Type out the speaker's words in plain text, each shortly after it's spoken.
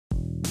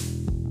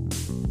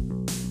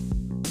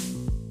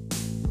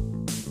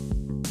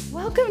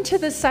Welcome to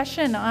the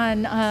session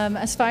on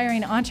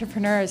aspiring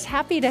entrepreneurs.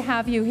 Happy to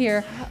have you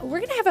here. We're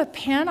going to have a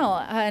panel,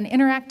 an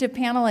interactive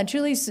panel, and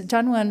Julie's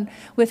done one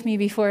with me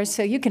before,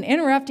 so you can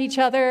interrupt each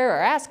other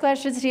or ask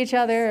questions to each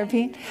other.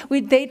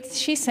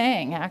 She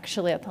sang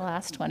actually at the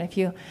last one. If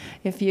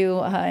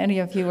any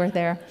of you were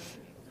there.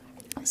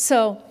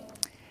 So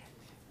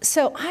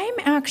I'm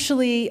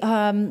actually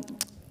not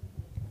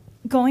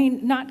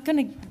going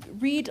to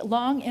read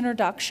long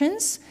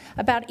introductions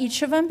about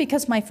each of them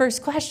because my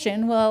first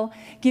question will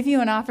give you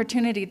an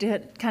opportunity to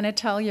kind of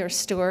tell your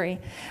story.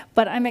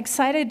 But I'm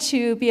excited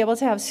to be able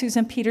to have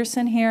Susan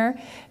Peterson here,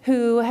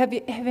 who, have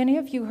any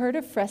of you heard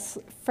of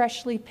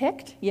Freshly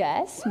Picked?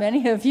 Yes,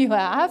 many of you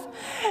have.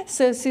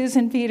 So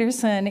Susan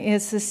Peterson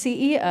is the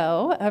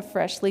CEO of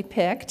Freshly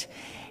Picked.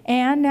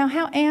 And now,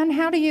 how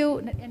do you,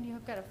 and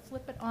you've got to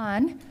flip it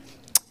on.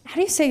 How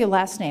do you say your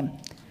last name?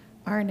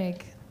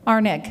 Avernig.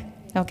 Avernig.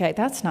 Okay,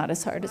 that's not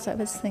as hard as I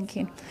was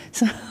thinking.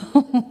 So,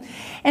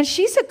 and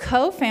she's a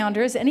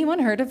co-founder. Has anyone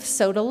heard of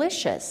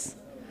Sodalious?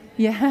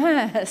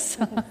 Yes.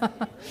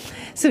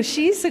 So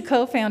she's the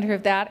co-founder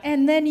of that.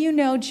 And then you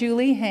know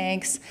Julie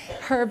Hanks,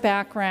 her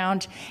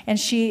background, and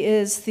she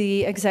is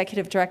the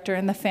executive director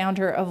and the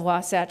founder of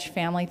Wasatch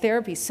Family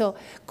Therapy. So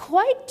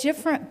quite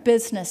different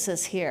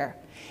businesses here.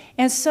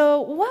 And so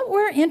what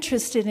we're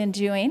interested in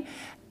doing,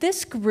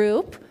 this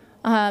group,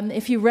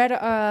 if you read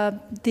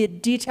the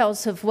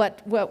details of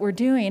what we're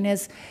doing,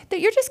 is that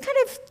you're just kind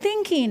of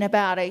thinking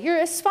about it. You're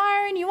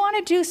aspiring, you want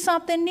to do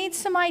something, need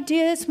some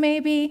ideas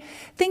maybe,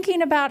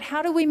 thinking about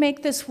how do we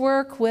make this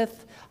work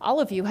with, all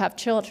of you have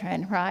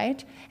children,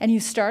 right? And you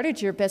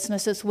started your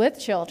businesses with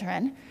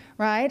children,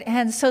 right?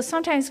 And so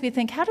sometimes we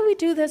think, how do we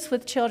do this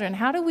with children?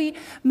 How do we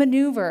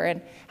maneuver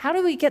and how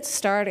do we get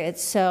started?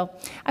 So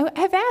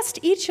I've asked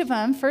each of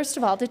them, first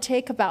of all, to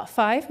take about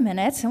 5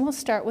 minutes, and we'll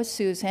start with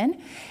Susan.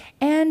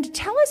 And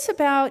tell us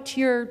about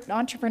your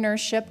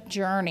entrepreneurship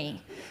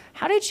journey.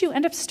 How did you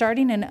end up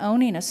starting and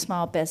owning a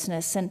small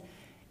business? And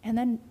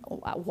then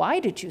why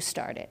did you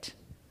start it?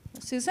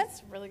 Susan?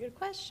 That's a really good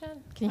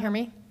question. Can you hear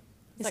me?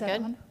 Is that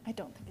good? On? I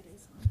don't think it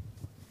is on.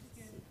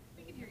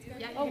 We can hear you.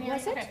 Yeah, oh,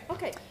 was it?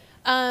 Okay.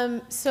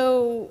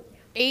 So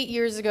 8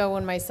 years ago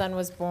when my son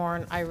was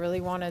born, I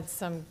really wanted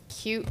some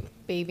cute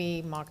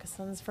baby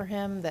moccasins for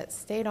him that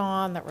stayed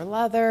on, that were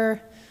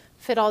leather,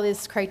 fit all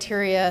these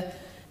criteria.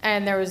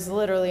 And there was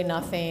literally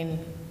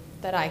nothing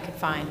that I could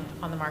find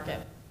on the market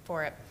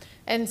for it.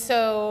 And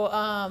so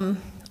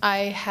I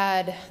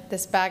had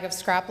this bag of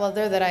scrap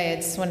leather that I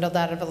had swindled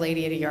out of a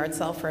lady at a yard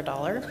sale for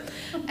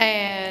 $1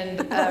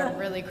 and a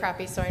really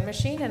crappy sewing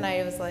machine. And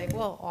I was like,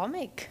 well, I'll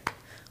make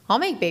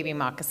baby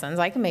moccasins.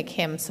 I can make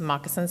him some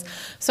moccasins.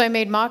 So I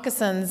made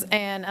moccasins,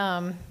 and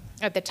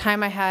at the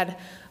time I had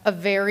a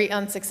very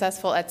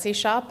unsuccessful Etsy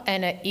shop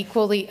and an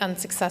equally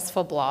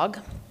unsuccessful blog.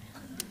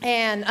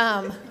 And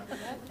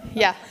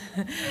yeah,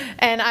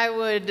 and I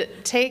would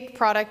take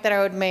product that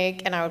I would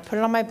make and I would put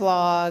it on my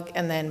blog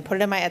and then put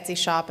it in my Etsy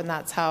shop, and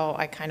that's how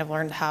I kind of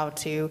learned how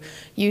to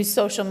use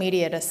social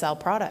media to sell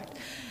product.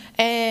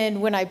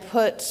 And when I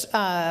put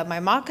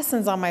my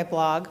moccasins on my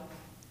blog,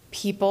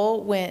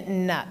 people went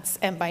nuts.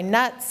 And by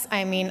nuts,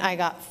 I mean I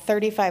got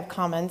 35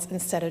 comments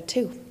instead of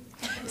 2.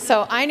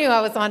 So I knew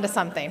I was onto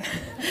something.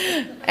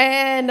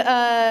 And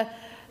I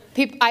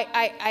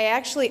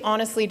actually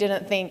honestly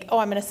didn't think, oh,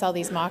 I'm going to sell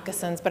these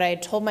moccasins, but I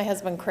had told my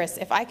husband, Chris,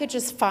 if I could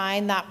just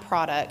find that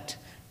product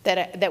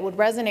that would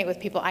resonate with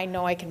people, I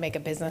know I can make a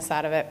business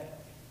out of it.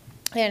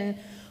 And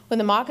when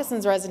the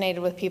moccasins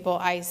resonated with people,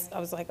 I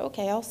was like,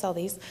 okay, I'll sell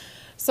these.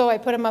 So I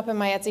put them up in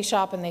my Etsy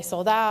shop and they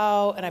sold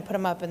out, and I put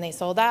them up and they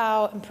sold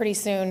out, and pretty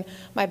soon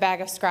my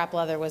bag of scrap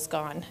leather was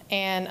gone.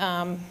 And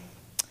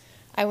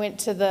I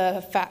went to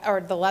the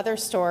leather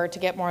store to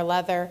get more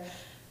leather.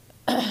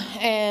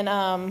 And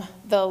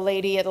the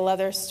lady at the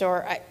leather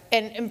store,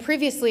 and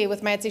previously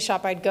with my Etsy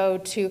shop, I'd go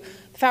to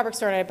the fabric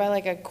store and I'd buy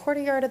like a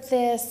quarter yard of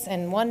this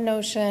and one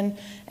notion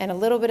and a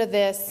little bit of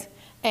this,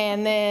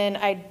 and then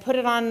I'd put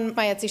it on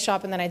my Etsy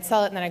shop and then I'd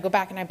sell it, and then I'd go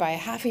back and I'd buy a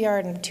half a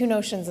yard and 2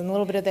 notions and a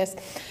little bit of this.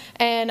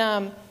 And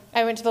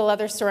I went to the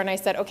leather store and I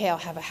said, okay, I'll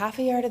have a half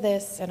a yard of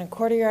this and a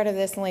quarter yard of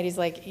this. And the lady's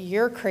like,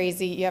 you're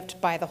crazy, you have to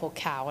buy the whole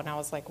cow. And I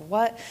was like,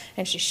 what?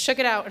 And she shook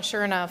it out, and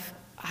sure enough,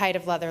 a hide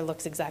of leather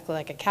looks exactly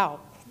like a cow.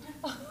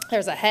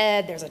 There's a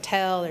head, there's a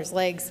tail, there's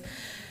legs.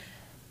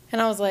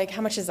 And I was like,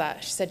 how much is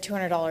that? She said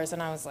 $200.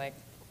 And I was like,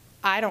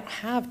 I don't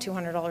have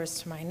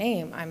 $200 to my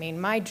name. I mean,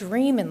 my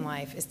dream in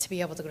life is to be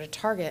able to go to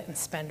Target and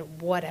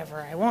spend whatever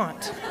I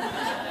want.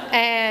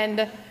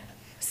 And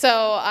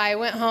so I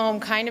went home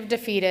kind of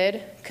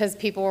defeated because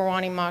people were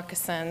wanting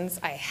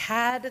moccasins. I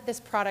had this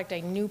product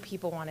I knew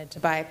people wanted to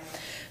buy.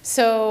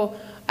 So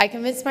I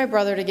convinced my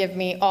brother to give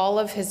me all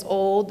of his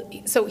old,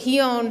 so he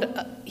owned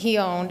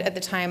at the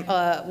time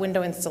a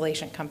window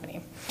installation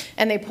company.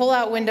 And they pull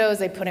out windows,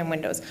 they put in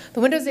windows. The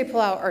windows they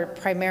pull out are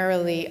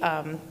primarily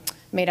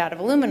made out of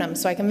aluminum.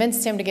 So I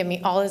convinced him to give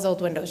me all his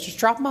old windows, just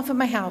drop them off at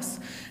my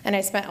house. And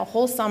I spent a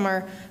whole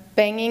summer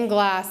banging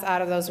glass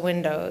out of those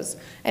windows.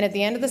 And at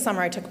the end of the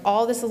summer, I took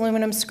all this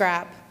aluminum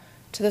scrap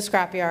to the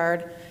scrap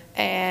yard,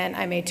 and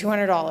I made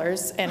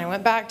 $200, and I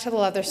went back to the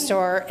leather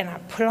store, and I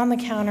put it on the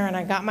counter, and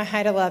I got my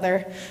hide of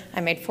leather. I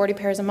made 40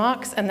 pairs of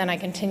mocks, and then I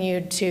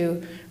continued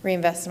to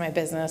reinvest in my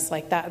business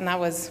like that, and that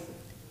was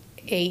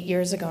 8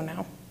 years ago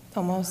now,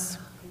 almost.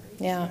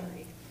 Yeah.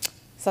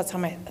 So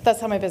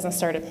that's how my business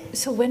started.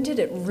 So when did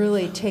it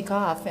really take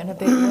off in a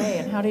big way,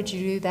 and how did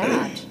you do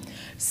that?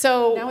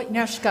 So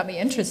now she's got me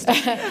interested.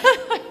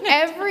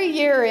 Every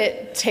year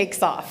it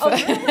takes off. Oh,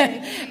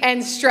 really?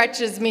 And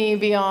stretches me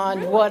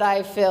beyond what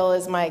I feel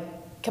is my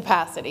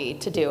capacity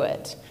to do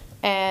it.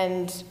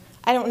 And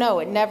I don't know,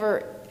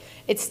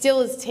 it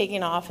still is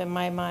taking off in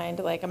my mind.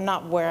 Like, I'm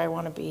not where I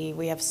want to be.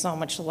 We have so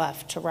much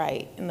left to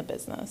write in the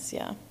business,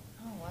 yeah.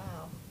 Oh,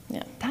 wow.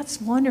 Yeah. That's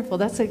wonderful.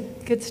 That's a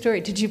good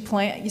story. Did you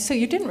plan, so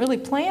you didn't really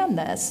plan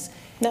this?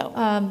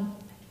 No.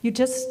 You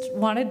just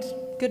wanted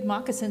good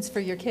moccasins for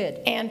your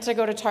kid. And to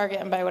go to Target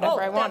and buy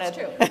whatever I wanted.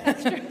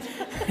 That's true.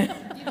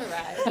 You've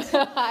arrived.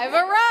 I've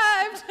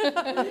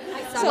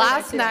arrived.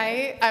 Last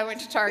night, I went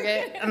to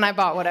Target and I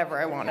bought whatever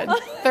I wanted.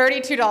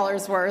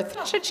 $32 worth.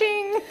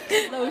 Cha-ching.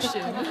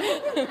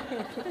 Lotion.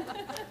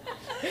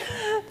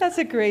 That's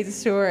a great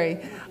story.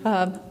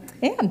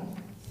 Anne.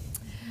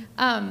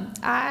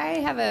 I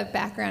have a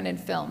background in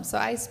film, so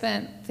I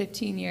spent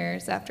 15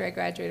 years after I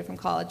graduated from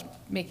college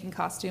making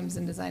costumes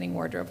and designing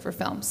wardrobe for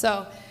film.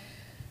 So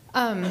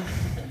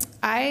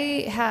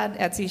I had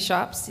Etsy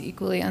shops,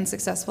 equally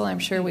unsuccessful. I'm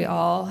sure we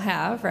all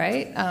have,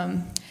 right?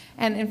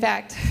 And in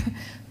fact,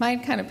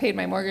 mine kind of paid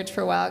my mortgage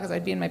for a while because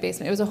I'd be in my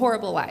basement. It was a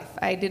horrible life.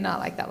 I did not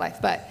like that life,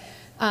 but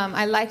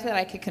I liked that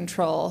I could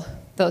control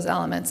those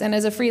elements. And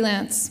as a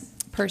freelance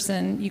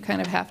person, you kind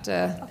of have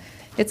to,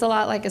 it's a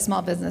lot like a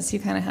small business. You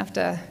kind of have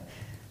to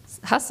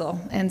hustle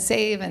and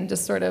save and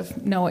just sort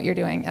of know what you're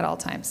doing at all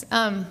times.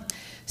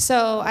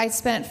 So I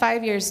spent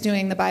 5 years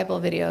doing the Bible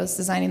videos,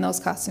 designing those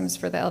costumes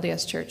for the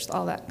LDS Church,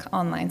 all that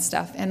online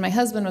stuff. And my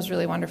husband was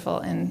really wonderful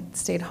and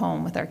stayed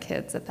home with our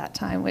kids at that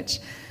time, which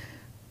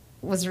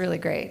was really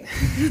great.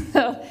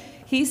 So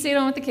he stayed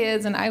home with the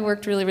kids, and I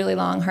worked really, really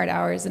long, hard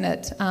hours in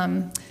it.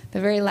 The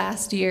very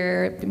last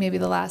year, maybe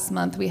the last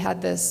month, we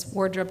had this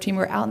wardrobe team.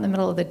 We're out in the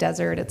middle of the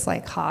desert. It's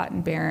like hot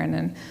and barren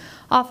and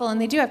awful, and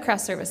they do have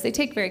craft service. They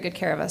take very good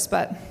care of us,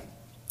 but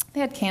they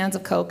had cans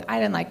of Coke. I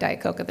didn't like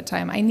Diet Coke at the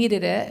time. I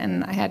needed it,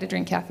 and I had to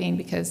drink caffeine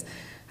because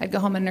I'd go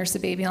home and nurse a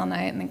baby all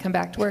night and then come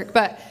back to work.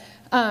 But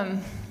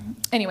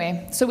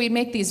anyway, so we'd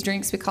make these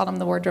drinks. We called them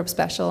the wardrobe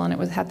special, and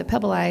it had the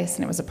pebble ice,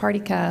 and it was a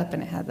party cup,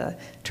 and it had the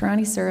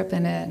Torani syrup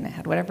in it, and it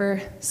had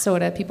whatever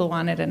soda people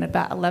wanted. And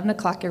about 11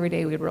 o'clock every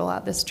day, we'd roll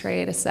out this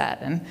tray at a set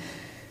and,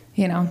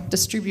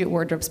 distribute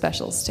wardrobe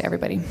specials to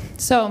everybody.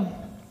 So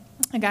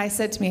a guy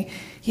said to me,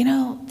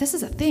 this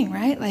is a thing,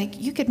 right? Like,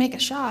 you could make a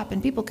shop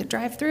and people could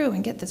drive through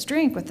and get this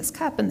drink with this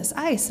cup and this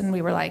ice. And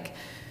we were like,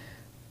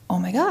 oh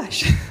my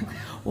gosh,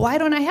 why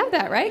don't I have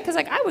that, right? Because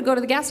I would go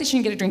to the gas station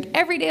and get a drink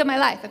every day of my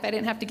life if I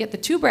didn't have to get the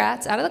two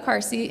brats out of the car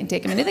seat and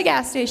take them into the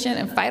gas station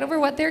and fight over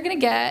what they're going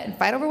to get and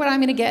fight over what I'm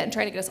going to get and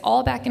try to get us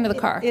all back into the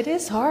car. It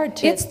is hard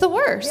to. It's the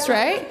worst,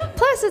 right?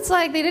 Plus, it's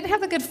like they didn't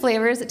have the good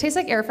flavors. It tastes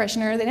like air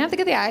freshener. They didn't have to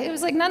get the eye. It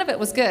was like none of it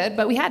was good,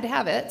 but we had to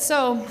have it.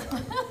 So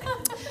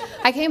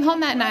I came home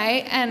that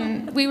night,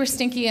 and we were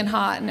stinky and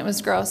hot, and it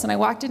was gross. And I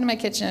walked into my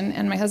kitchen,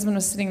 and my husband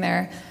was sitting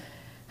there,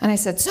 and I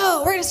said, so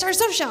we're going to start a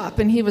soda shop.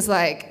 And he was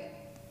like,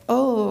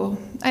 oh,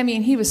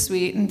 he was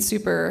sweet and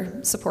super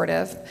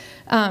supportive.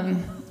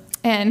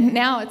 And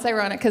now it's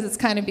ironic because it's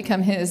kind of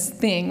become his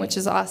thing, which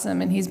is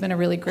awesome, and he's been a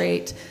really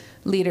great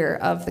leader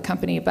of the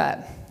company.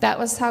 But that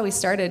was how we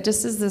started,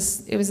 just as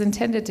this, it was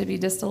intended to be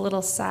just a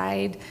little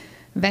side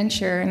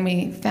venture, and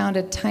we found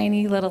a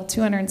tiny little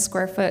 200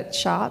 square foot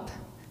shop,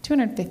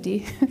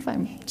 250 if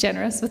I'm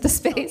generous with the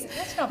space,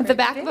 at the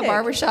back of a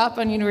barber shop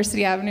on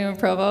University Avenue in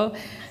Provo.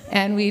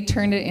 And we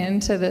turned it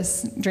into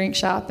this drink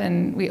shop,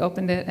 and we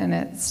opened it, and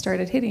it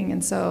started hitting.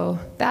 And so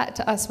that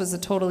to us was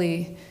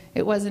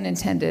it wasn't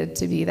intended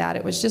to be that.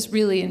 It was just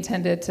really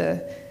intended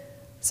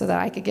so that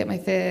I could get my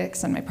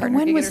fix and my partner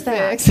could get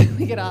her fix.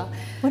 We could all.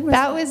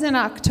 That was in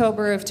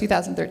October of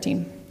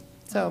 2013.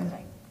 So,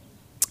 okay.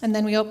 And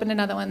then we opened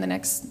another one the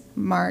next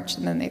March,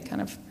 and then they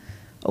kind of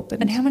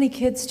opened. And how many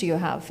kids do you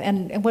have,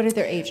 and what are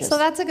their ages? So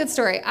that's a good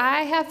story.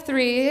 I have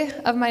 3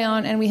 of my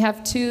own, and we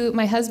have 2,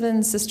 my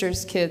husband's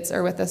sister's kids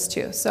are with us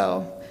too.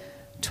 So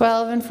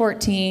 12 and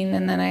 14,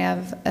 and then I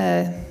have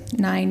a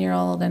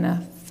 9-year-old and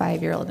a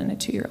 5-year-old and a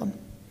 2-year-old.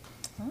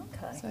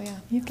 Okay. So yeah.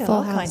 You've got full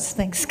all house. kinds of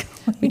things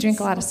going. We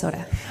drink a lot of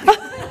soda.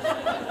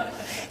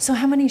 So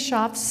how many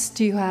shops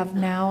do you have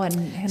now?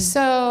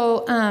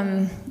 So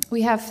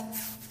we have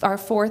our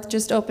 4th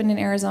just opened in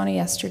Arizona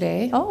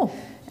yesterday. Oh.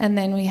 And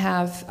then we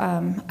have,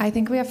 I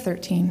think we have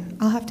 13.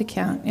 I'll have to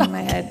count in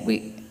my head.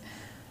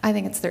 I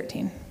think it's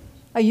 13.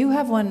 You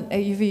have one at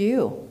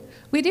UVU.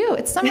 We do.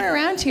 It's somewhere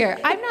around here.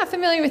 I'm not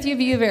familiar with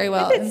UVU very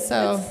well, and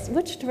so.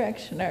 Which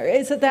direction? Or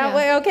is it that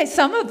way? Okay,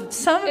 some of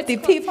the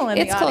people in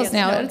the audience. It's closed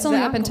now. It's only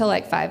up exactly. until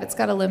like 5. It's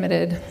got a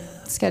limited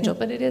schedule,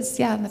 but it is,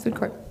 in the food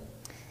court.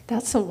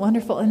 That's so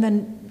wonderful. And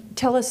then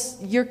tell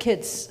us your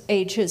kids'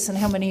 ages and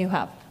how many you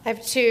have. I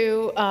have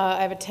 2.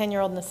 I have a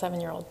 10-year-old and a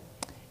 7-year-old.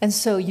 And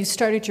so you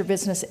started your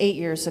business 8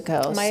 years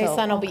ago. My so,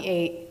 son will be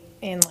 8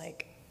 in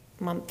like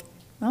a month.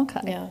 Okay.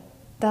 Yeah.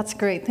 That's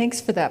great.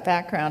 Thanks for that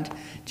background.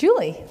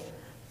 Julie.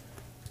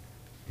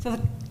 So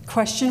the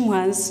question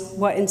was,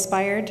 what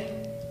inspired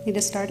you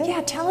to start it?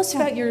 Yeah, tell us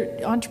about your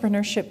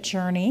entrepreneurship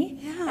journey.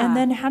 Yeah. And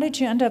then how did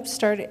you end up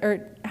starting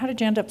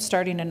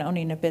and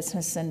owning a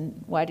business,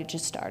 and why did you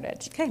start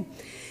it? Okay.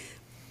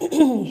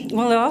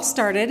 Well, it all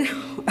started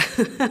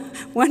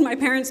when my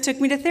parents took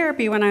me to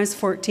therapy when I was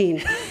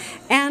 14.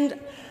 And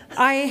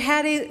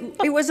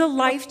it was a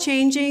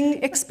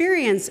life-changing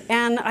experience.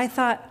 And I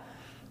thought,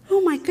 oh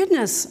my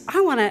goodness,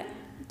 I want to.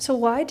 So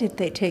why did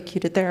they take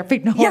you to therapy?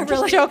 No, Yeah, I'm just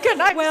really. joking.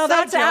 Well,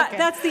 that's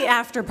the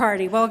after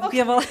party. We'll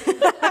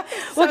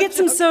we'll get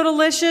some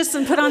Sodalious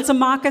and put on some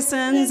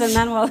moccasins, and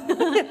then we'll.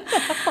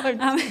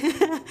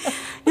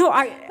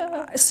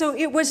 So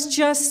it was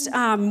just.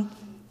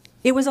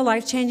 It was a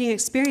life-changing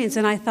experience,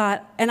 and I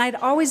thought, and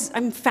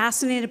I'm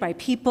fascinated by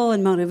people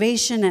and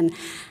motivation, and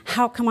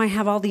how come I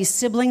have all these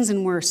siblings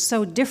and we're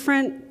so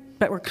different,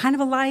 but we're kind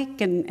of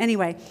alike, and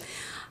anyway,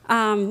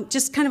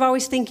 just kind of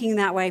always thinking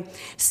that way.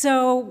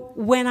 So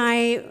when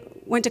I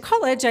went to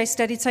college, I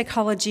studied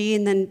psychology,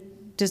 and then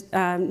just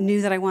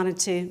knew that I wanted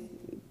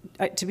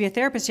to be a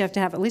therapist. You have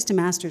to have at least a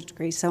master's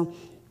degree. So,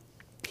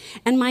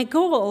 and my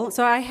goal,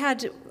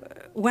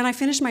 when I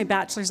finished my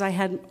bachelor's, I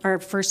had our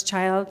first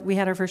child. We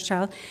had our first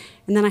child,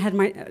 and then I had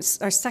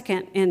our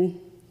second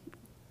in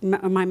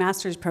my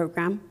master's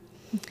program.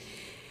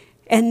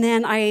 And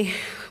then I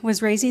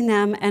was raising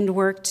them and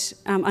worked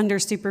under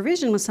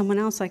supervision with someone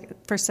else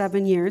for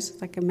 7 years,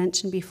 like I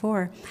mentioned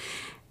before.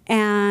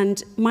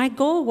 And my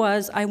goal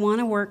was I want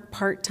to work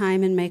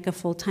part-time and make a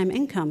full-time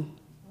income.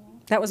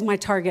 That was my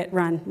target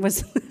run,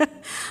 was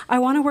I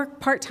want to work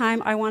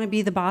part-time. I want to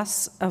be the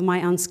boss of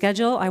my own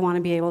schedule. I want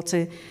to be able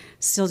to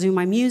still do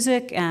my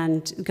music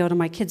and go to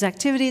my kids'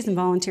 activities and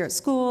volunteer at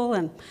school.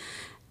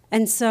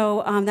 And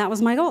so that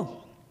was my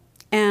goal.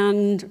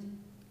 And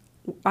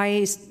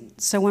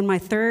so when my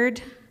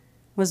third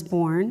was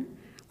born,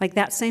 like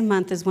that same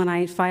month is when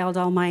I filed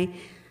all my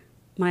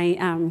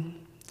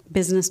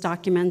business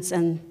documents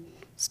and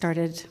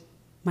started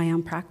my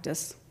own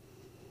practice.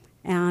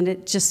 And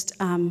it just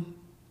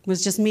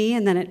was just me,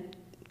 and then it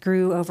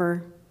grew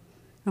over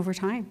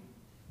time.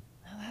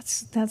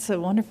 That's a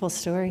wonderful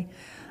story.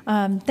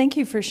 Thank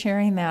you for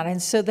sharing that.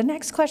 And so the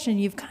next question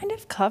you've kind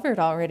of covered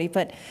already,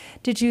 but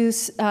did you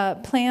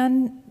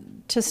plan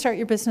to start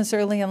your business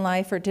early in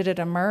life, or did it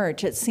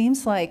emerge? It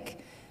seems like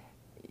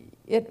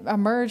it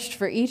emerged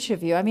for each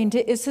of you. I mean,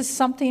 is this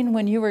something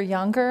when you were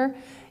younger,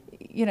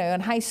 in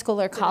high school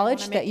or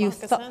college that you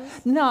thought?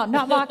 No,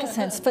 not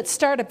moccasins, but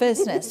start a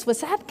business.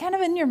 Was that kind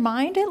of in your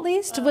mind at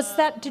least?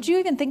 Did you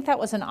even think that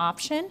was an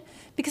option?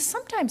 Because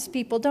sometimes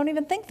people don't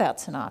even think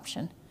that's an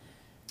option.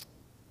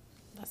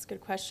 That's a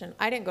good question.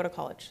 I didn't go to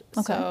college.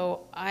 Okay.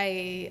 So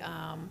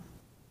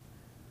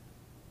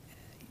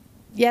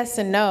yes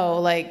and no.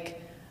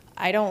 Like,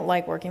 I don't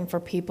like working for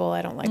people.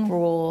 I don't like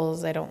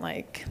rules. I don't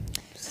like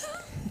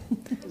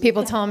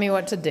people telling me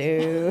what to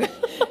do.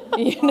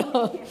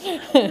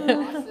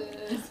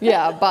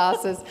 Yeah,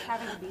 bosses.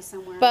 Having to be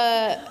somewhere.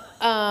 But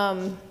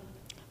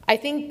I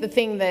think the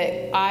thing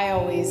that I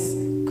always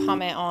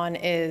comment on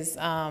is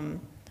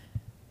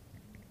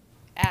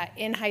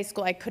in high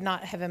school, I could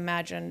not have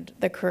imagined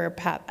the career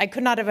path. I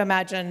could not have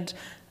imagined,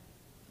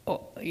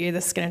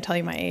 this is going to tell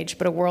you my age,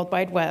 but a World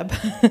Wide Web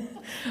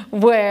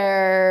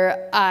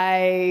where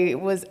I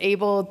was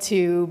able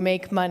to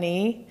make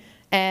money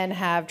and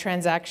have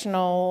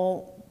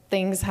transactional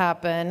things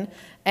happen,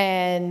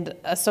 and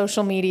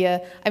social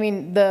media. I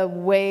mean, the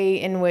way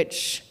in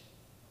which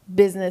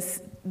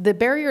the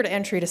barrier to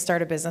entry to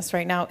start a business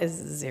right now is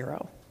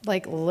zero.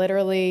 Like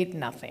literally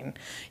nothing.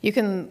 You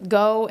can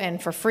go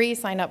and for free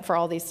sign up for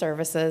all these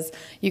services.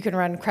 You can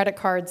run credit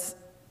cards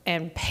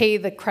and pay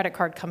the credit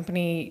card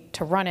company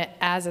to run it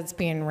as it's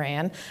being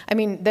ran. I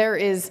mean, there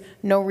is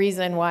no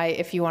reason why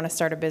if you want to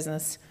start a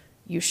business,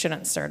 you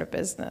shouldn't start a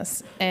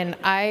business. And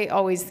I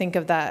always think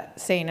of that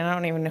saying, and I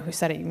don't even know who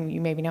said it, you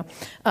maybe know,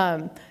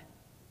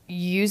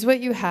 use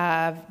what you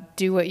have,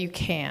 do what you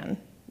can,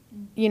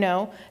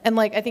 And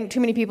like, I think too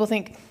many people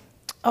think,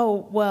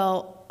 oh,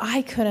 well,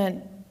 I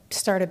couldn't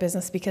start a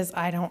business because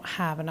I don't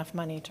have enough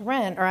money to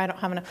rent, or I don't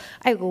have enough.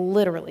 I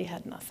literally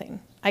had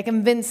nothing. I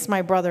convinced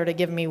my brother to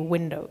give me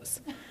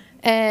windows.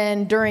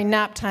 And during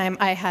nap time,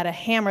 I had a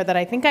hammer that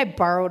I think I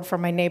borrowed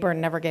from my neighbor and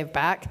never gave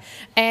back,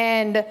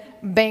 and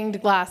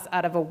banged glass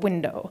out of a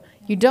window.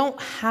 You don't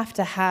have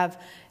to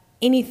have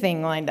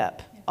anything lined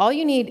up. All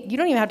you need, you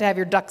don't even have to have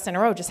your ducks in a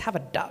row. Just have a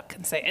duck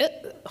and say,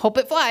 hope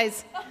it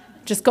flies.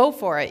 Just go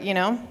for it,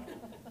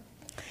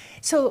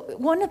 So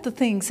one of the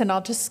things, and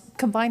I'll just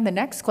combine the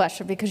next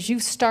question because you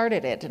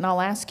started it, and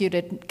I'll ask you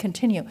to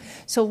continue.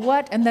 So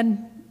and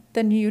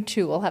then you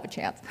too will have a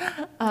chance.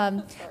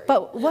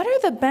 But what are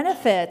the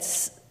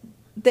benefits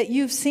that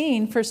you've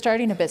seen for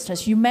starting a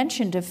business? You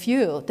mentioned a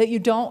few, that you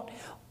don't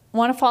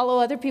want to follow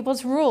other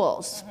people's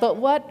rules. But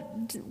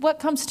what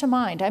comes to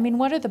mind? I mean,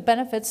 what are the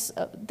benefits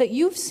that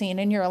you've seen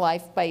in your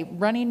life by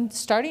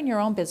starting your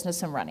own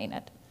business and running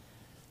it?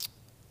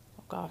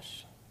 Oh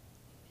gosh,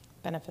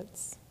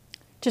 benefits.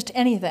 Just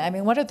anything. I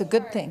mean, what are the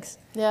good things?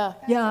 Yeah.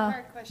 That's a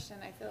hard question,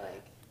 I feel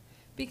like.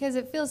 Because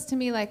it feels to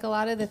me like a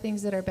lot of the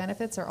things that are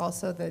benefits are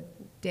also the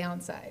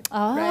downside,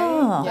 Oh.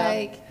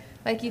 right? Yeah.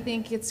 Like you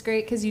think it's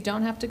great because you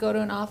don't have to go to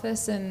an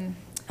office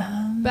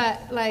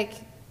but like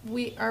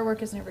our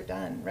work is never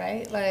done,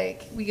 right?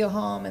 Like we go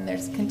home and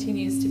there's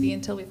continues to be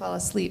until we fall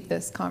asleep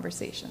this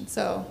conversation.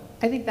 So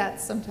I think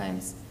that's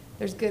sometimes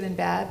there's good and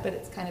bad, but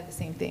it's kind of the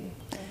same thing.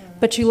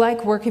 But you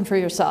like working for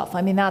yourself.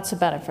 I mean, that's a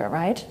benefit,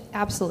 right?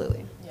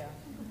 Absolutely.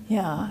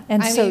 Yeah.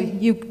 And I so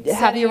mean, you have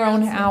setting your your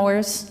own own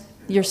hours,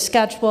 your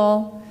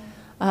schedule.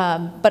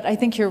 But I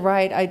think you're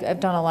right. I've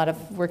done a lot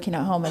of working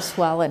at home as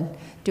well and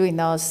doing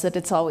those, that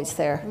it's always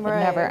there. Right.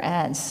 It never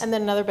ends. And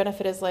then another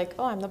benefit is like,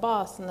 oh, I'm the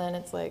boss. And then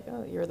it's like,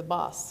 oh, you're the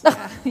boss.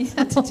 You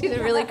have to do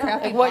the really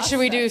crappy Like, what boss should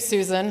we do,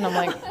 Susan? I'm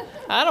like,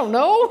 I don't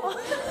know.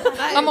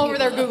 I'm over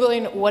there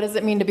Googling, what does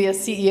it mean to be a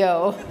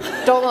CEO?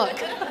 Don't look.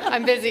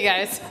 I'm busy,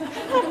 guys.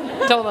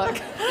 Don't look.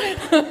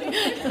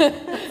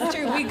 It's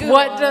true, we Google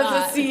What a does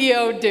lot. a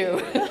CEO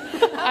do?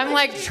 I'm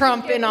like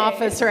Trump in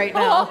office right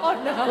now.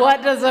 Oh, no.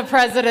 What does a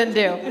president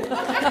do?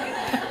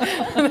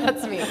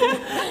 That's me.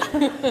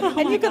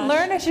 And you can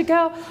learn as you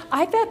go.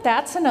 I bet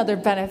that's another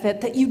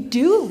benefit, that you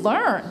do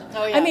learn.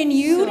 Oh, yeah. I mean,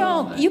 you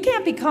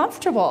can't be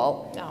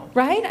comfortable. No.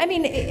 Right? I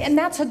mean, and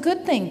that's a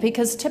good thing,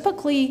 because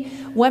typically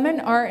women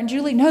are, and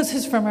Julie knows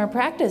this from our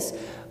practice,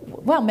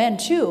 well, men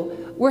too,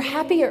 we're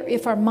happier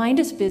if our mind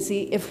is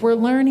busy, if we're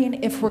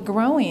learning, if we're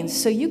growing.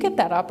 So you get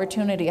that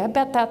opportunity. I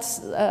bet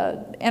that's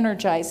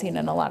energizing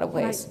in a lot of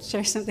Can I ways.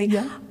 share something?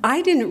 Yeah.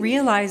 I didn't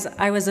realize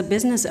I was a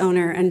business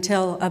owner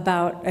until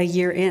about a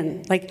year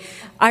in. Like,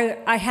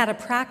 I had a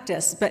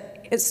practice,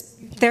 but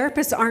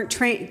therapists aren't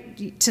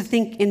trained to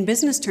think in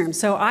business terms.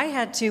 So I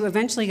had to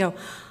eventually go,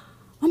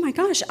 oh my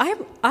gosh,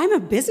 I'm a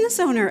business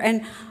owner,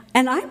 and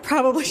I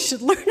probably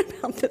should learn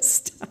about this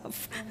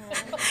stuff.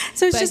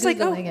 So it's By just like,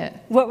 oh, Googling it.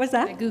 what was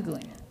that? By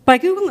Googling it. By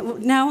Google,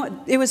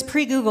 no, it was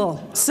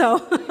pre-Google, so.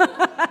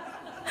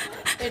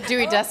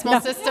 Dewey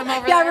Decimal System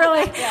over Yeah, there?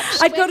 really.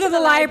 I'd go to the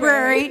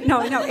library.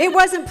 No, it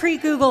wasn't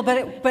pre-Google,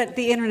 but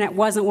the internet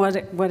wasn't what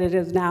it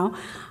is now.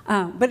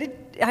 But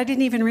I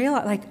didn't even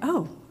realize, like,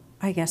 oh,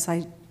 I guess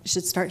I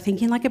should start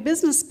thinking like a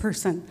business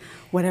person,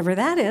 whatever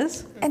that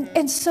is.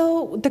 And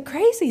so the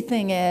crazy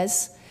thing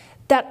is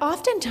that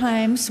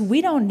oftentimes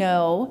we don't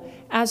know,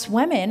 as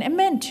women, and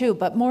men too,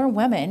 but more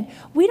women,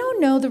 we don't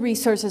know the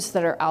resources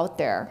that are out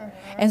there.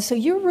 And so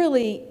you're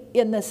really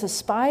in this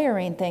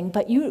aspiring thing,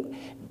 but you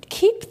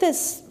keep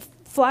this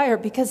flyer,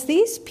 because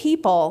these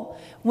people,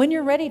 when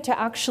you're ready to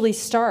actually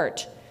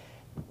start,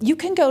 you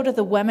can go to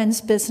the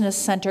Women's Business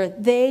Center.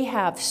 They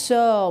have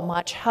so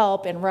much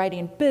help in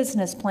writing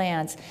business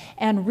plans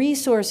and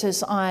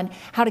resources on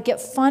how to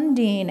get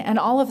funding and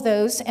all of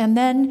those. And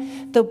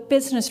then the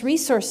Business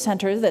Resource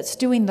Center that's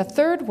doing the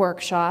third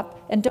workshop,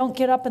 and don't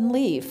get up and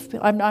leave.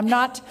 I'm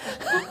not.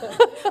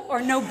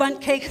 Or no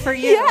bundt cake for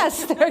you.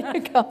 Yes, there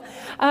you go.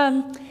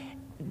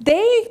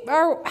 They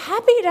are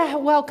happy to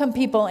welcome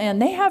people in.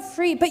 They have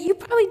free, but you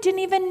probably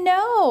didn't even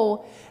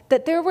know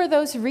that there were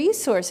those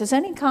resources.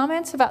 Any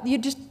comments about,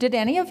 did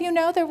any of you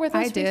know there were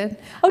those? I did.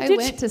 Oh, I did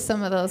went you? to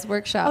some of those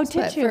workshops, Oh,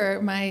 did but you?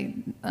 for my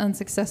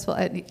unsuccessful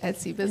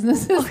Etsy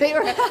businesses, they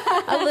were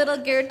a little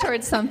geared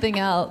towards something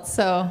else.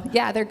 So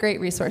yeah, they're great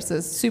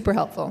resources, super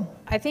helpful.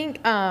 I think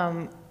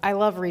I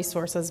love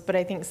resources, but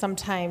I think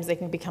sometimes they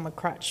can become a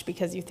crutch,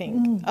 because you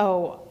think,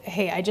 oh,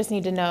 hey, I just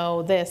need to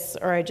know this,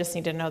 or I just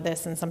need to know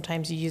this, and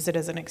sometimes you use it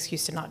as an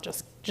excuse to not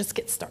just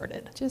get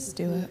started. Just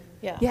do it.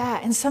 Yeah. Yeah,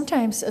 and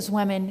sometimes as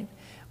women,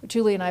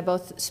 Julie and I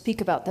both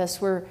speak about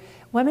this, where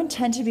women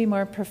tend to be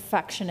more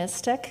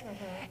perfectionistic.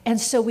 And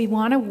so we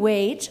want to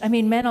wait. I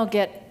mean, men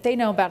they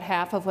know about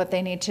half of what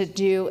they need to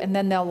do, and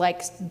then they'll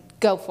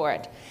go for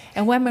it.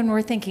 And women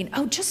were thinking,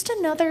 oh, just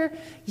another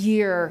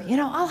year,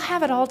 I'll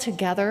have it all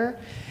together,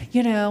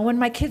 when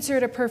my kids are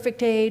at a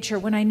perfect age, or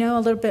when I know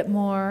a little bit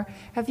more.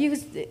 Have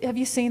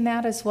you seen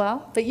that as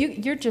well? But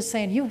you're just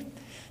saying, you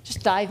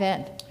just dive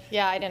in.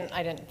 Yeah, I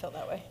didn't feel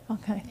that way.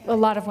 Okay, a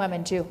lot of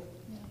women do.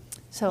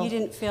 So You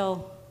didn't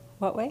feel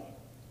what way?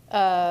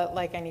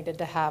 Like I needed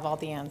to have all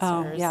the answers.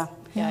 Oh, yeah.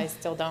 Yeah, I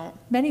still don't.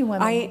 many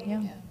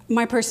women,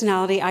 My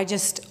personality,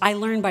 I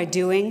learn by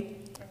doing.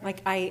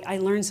 Like, I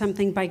learn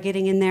something by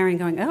getting in there and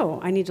going,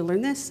 oh, I need to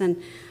learn this.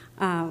 And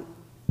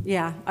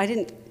yeah, I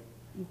didn't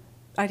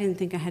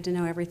think I had to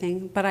know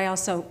everything, but I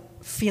also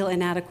feel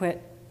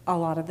inadequate a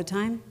lot of the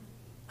time.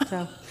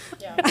 So.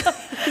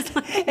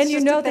 And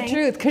you know the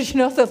truth because you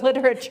know the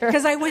literature.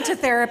 Because I went to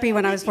therapy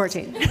when I was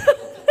 14.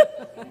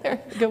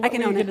 I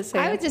can own it.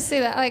 I would just say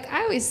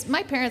that,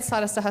 my parents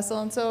taught us to hustle.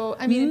 And so,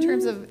 I mean, in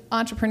terms of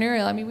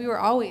entrepreneurial, we were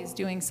always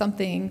doing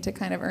something to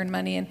kind of earn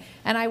money.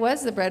 And I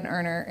was the bread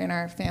earner in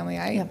our family.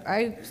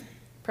 I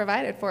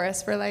provided for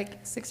us for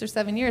 6 or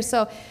 7 years.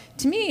 So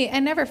to me, I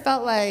never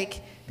felt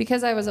like,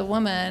 because I was a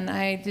woman,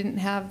 I didn't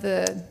have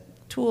the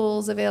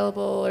tools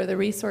available or the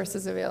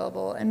resources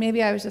available. And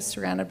maybe I was just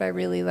surrounded by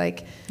really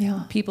like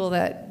people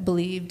that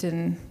believed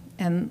and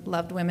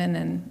loved women.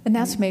 And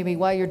that's maybe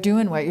why you're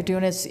doing what you're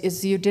doing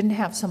is you didn't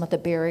have some of the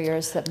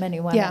barriers that many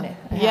women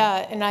have.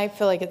 Yeah, and I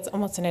feel like it's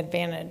almost an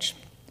advantage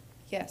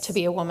to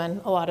be a woman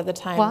a lot of the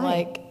time. Why?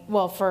 Like,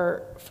 well,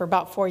 for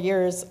about 4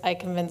 years, I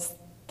convinced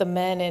the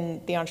men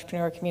in the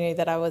entrepreneur community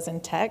that I was in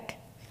tech.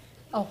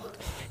 Oh.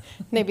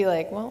 And they'd be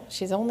like, well,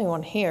 she's the only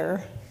one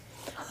here,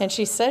 and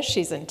she says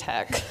she's in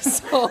tech,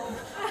 so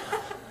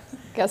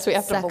guess we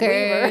have to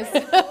believe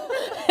her.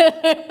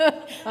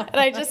 And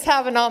I just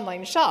have an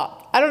online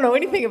shop. I don't know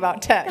anything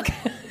about tech.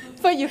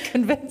 But you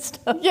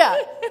convinced them. Yeah.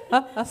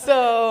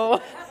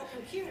 So,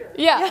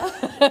 yeah.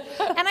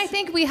 And I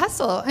think we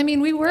hustle. I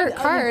mean, we work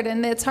hard,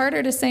 and it's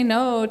harder to say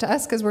no to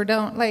us because when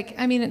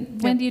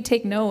do you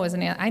take no as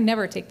an answer? I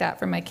never take that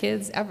from my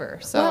kids ever.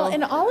 So. Well,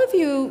 and all of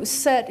you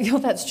said,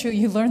 that's true,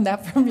 you learned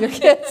that from your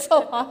kids a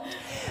lot.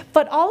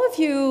 But all of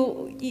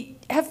you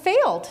have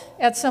failed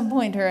at some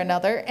point or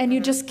another, and you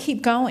just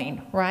keep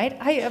going, right?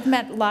 I have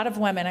met a lot of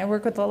women, I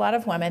work with a lot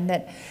of women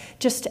that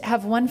just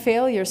have one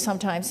failure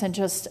sometimes and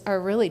just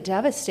are really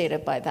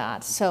devastated by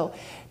that. So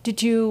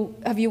did you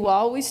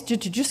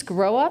just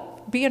grow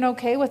up being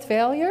okay with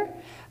failure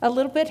a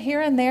little bit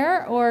here and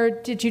there, or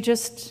did you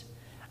just,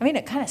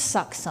 it kind of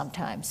sucks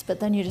sometimes, but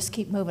then you just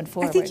keep moving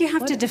forward? I think you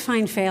have to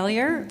define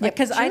failure,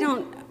 because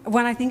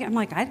when I think, I'm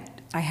like,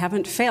 I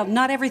haven't failed.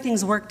 Not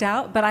everything's worked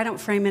out, but I don't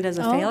frame it as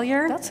a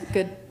failure.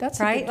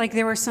 That's right. Like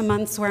there were some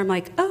months where I'm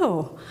like,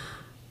 oh,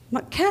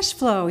 cash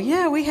flow.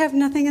 Yeah, we have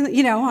nothing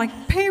in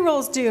like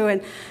payroll's due,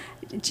 and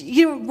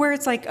where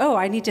it's like, oh,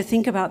 I need to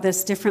think about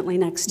this differently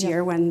next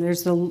year when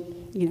there's the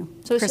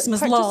so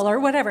Christmas lull or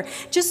whatever.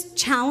 Just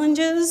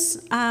challenges.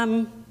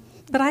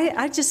 But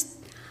I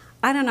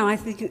don't know. I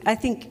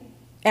think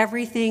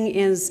everything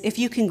is, if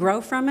you can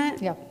grow from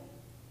it. Yeah.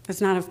 It's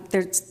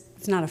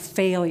not a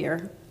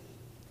failure.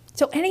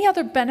 So any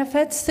other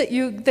benefits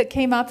that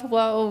came up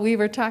while we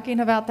were talking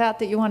about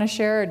that you want to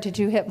share, or did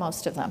you hit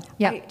most of them?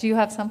 Yeah. Do you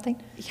have something?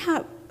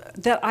 Yeah,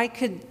 that I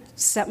could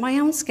set my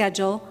own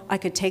schedule. I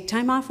could take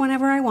time off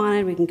whenever I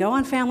wanted. We can go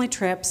on family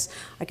trips.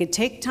 I could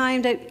take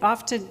time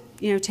off to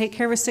take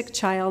care of a sick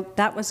child.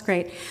 That was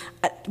great.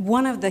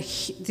 One of the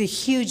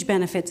huge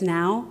benefits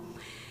now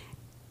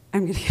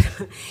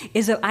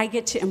is that I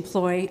get to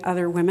employ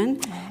other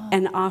women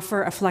and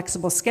offer a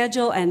flexible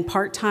schedule and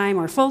part-time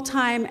or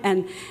full-time.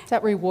 And is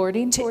that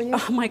rewarding for you?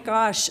 Oh my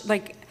gosh,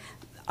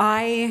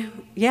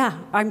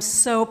 I'm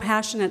so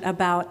passionate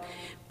about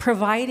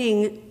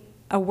providing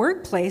a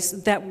workplace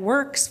that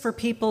works for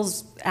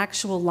people's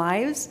actual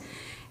lives,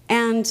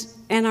 and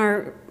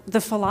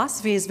the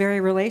philosophy is very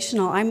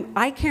relational.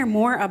 I care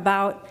more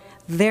about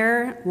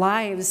their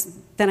lives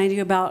than I do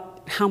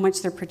about how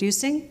much they're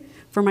producing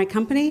for my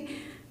company.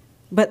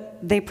 But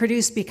they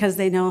produce because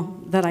they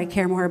know that I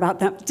care more about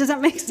them. Does that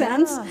make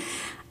sense?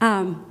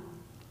 Yeah.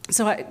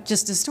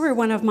 Just a story.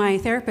 One of my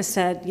therapists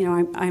said,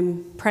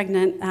 I'm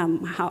pregnant.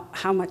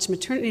 How much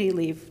maternity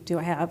leave do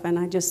I have? And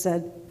I just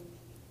said,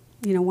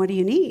 what do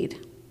you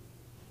need?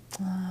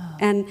 Oh.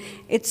 And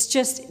it's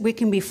just, we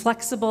can be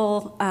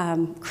flexible,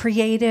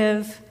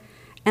 creative.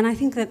 And I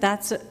think that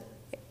that's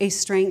a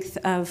strength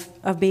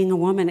of being a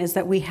woman, is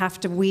that we have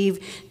to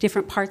weave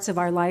different parts of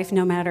our life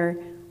no matter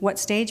what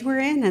stage we're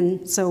in,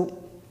 and so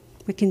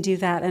we can do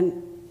that,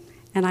 and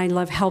I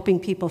love helping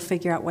people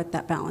figure out what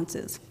that balance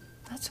is.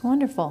 That's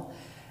wonderful.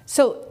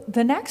 So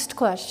the next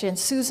question,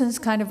 Susan's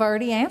kind of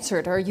already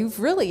answered, or you've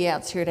really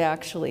answered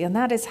actually, and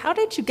that is, how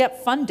did you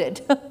get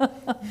funded?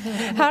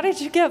 How did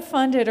you get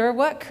funded, or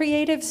what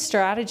creative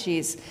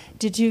strategies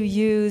did you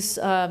use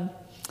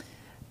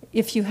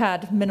if you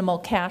had minimal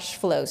cash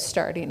flow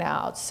starting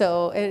out?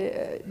 So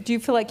do you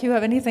feel like you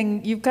have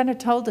anything, you've kind of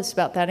told us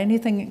about that,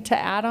 anything to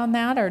add on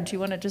that, or do you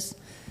want to just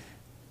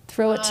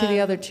throw it to the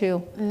other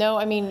two?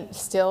 No,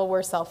 still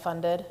we're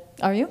self-funded.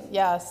 Are you?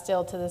 Yeah,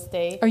 still to this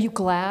day. Are you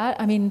glad?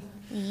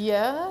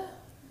 Yeah.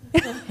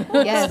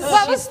 Yes.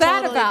 What was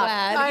that about?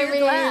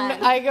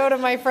 Glad. I go to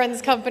my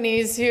friends'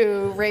 companies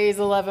who raise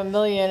 11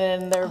 million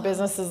and their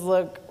businesses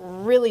look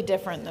really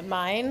different than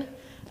mine.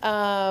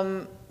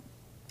 I'm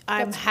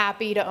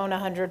happy to own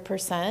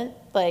 100%.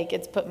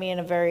 It's put me in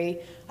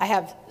I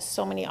have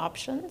so many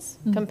options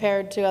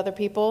compared to other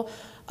people.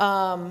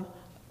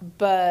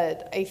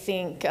 But I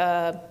think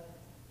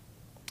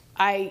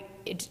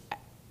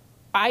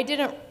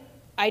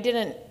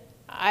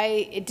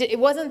it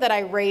wasn't that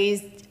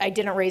I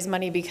didn't raise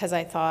money because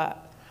I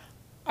thought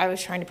I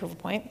was trying to prove a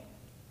point.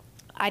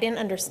 I didn't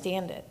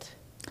understand it.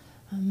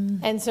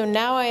 And so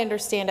now I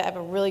understand it. I have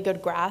a really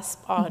good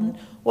grasp on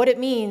what it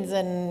means,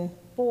 and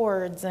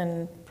boards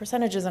and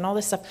percentages and all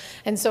this stuff.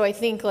 And so I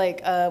think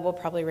we'll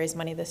probably raise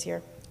money this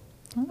year.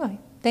 All right.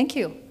 Thank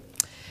you.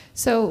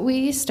 So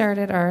we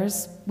started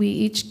ours. We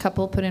each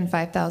couple put in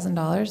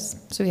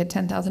 $5,000. So we had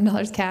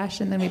 $10,000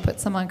 cash, and then we put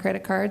some on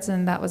credit cards,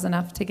 and that was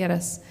enough to get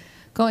us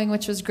going,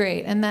 which was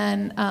great. And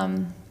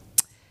then,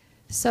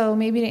 so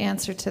maybe to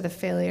answer to the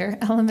failure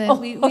element,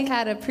 we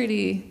had a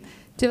pretty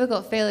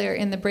difficult failure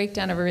in the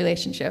breakdown of a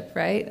relationship,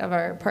 right, of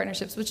our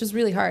partnerships, which is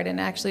really hard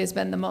and actually has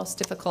been the most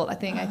difficult I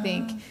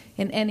think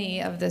in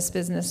any of this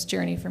business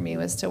journey for me,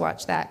 was to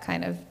watch that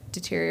kind of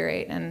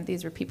deteriorate. And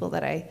these were people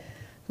that I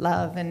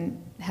love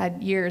and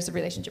had years of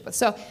relationship with.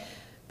 So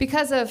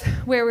because of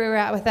where we were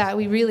at with that,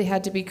 we really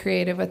had to be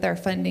creative with our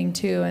funding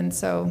too. And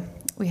so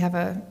we have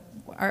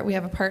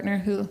a partner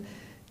who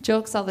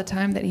jokes all the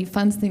time that he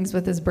funds things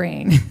with his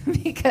brain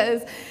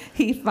because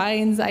he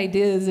finds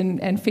ideas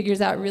and figures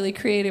out really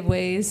creative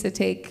ways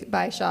to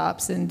buy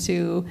shops and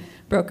to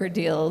broker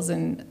deals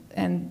and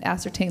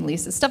ascertain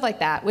leases, stuff like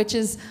that, which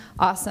is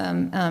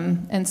awesome.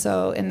 And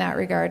so in that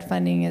regard,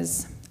 funding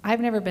is,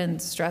 I've never been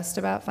stressed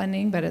about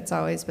funding, but it's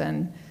always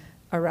been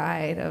a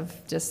ride of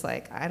just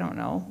like, I don't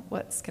know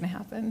what's going to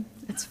happen.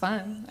 It's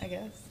fun, I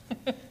guess.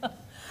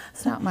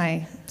 It's not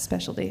my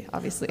specialty,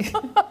 obviously.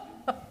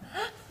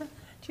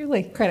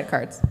 Julie. Credit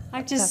cards.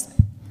 I just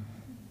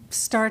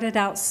started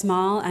out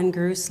small and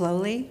grew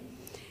slowly.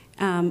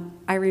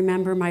 I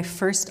remember my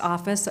first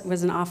office. It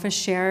was an office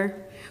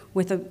share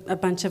with a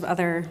bunch of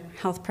other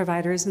health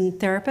providers and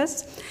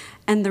therapists,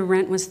 and the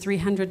rent was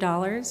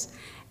 $300.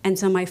 And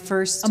so my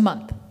first... A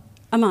month.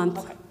 A month.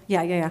 Okay.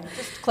 Yeah.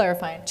 Just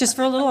clarifying. Just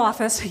for a little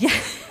office, yeah,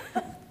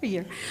 a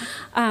year.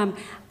 And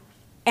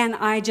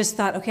I just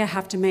thought, okay, I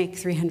have to make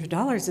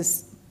 $300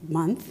 this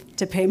month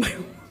to pay my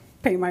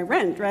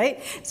rent,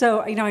 right?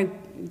 So, I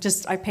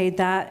paid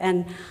that,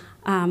 and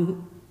I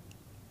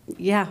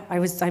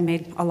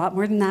made a lot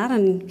more than that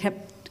and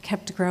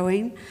kept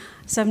growing.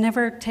 So I've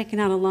never taken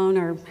out a loan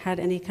or had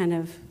any kind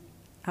of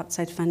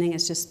outside funding.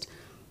 It's just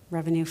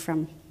revenue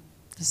from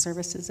the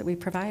services that we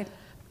provide.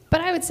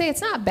 But I would say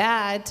it's not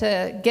bad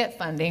to get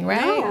funding,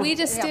 right? No. We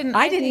just didn't.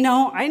 I didn't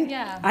know.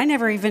 I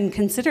never even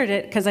considered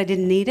it because I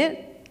didn't need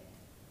it.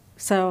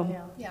 So.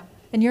 Yeah.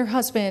 And your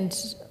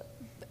husband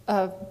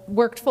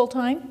worked full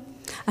time?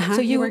 Uh-huh,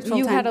 so he worked full-time.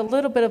 you had a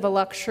little bit of a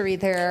luxury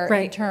there in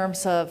Right.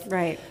 terms of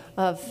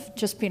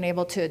just being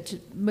able to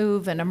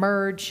move and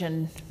emerge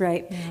and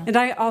Right. Yeah. And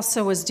I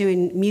also was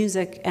doing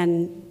music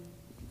and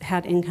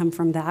had income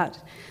from that.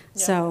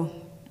 Yeah.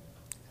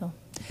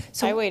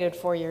 So I waited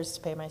 4 years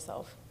to pay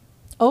myself.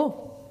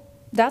 Oh,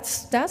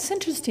 that's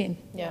interesting.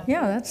 Yeah.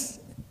 Yeah, that's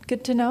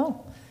good to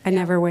know. I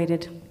never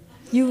waited.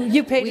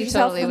 You paid We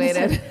yourself. totally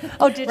waited.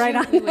 Oh, did Right you?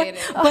 on. We waited.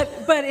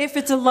 But if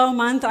it's a low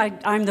month,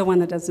 I'm the one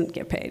that doesn't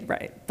get paid,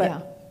 right?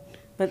 Yeah.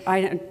 But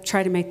I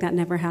try to make that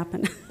never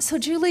happen. So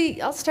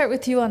Julie, I'll start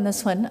with you on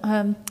this one.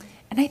 And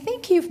I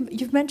think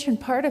you've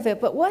mentioned part of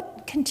it, but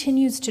what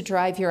continues to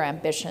drive your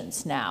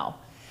ambitions now?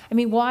 I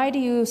mean, why do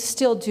you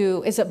still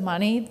do? Is it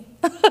money?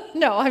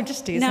 No, I'm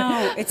just teasing.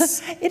 No, it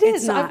it's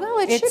is. not. Well,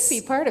 it should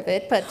be part of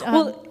it, but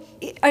Well,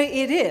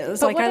 it is.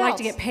 but Like, what I like else?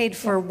 to get paid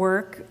for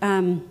work.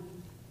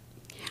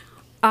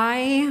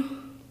 I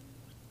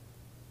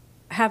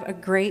have a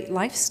great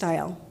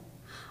lifestyle.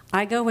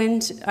 I go in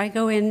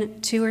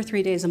 2 or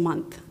 3 days a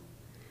month,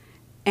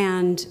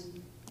 and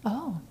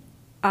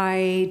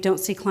I don't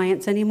see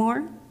clients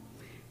anymore,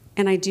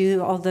 and I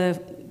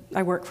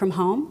work from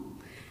home,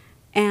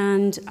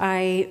 and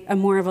I am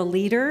more of a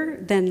leader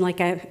than like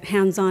a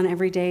hands-on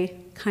everyday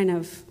kind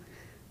of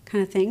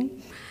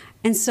thing.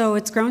 And so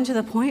it's grown to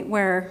the point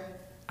where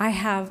I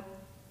have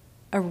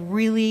a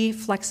really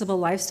flexible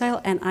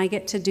lifestyle, and I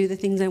get to do the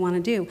things I want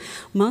to do.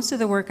 Most of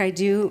the work I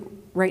do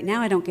right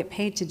now, I don't get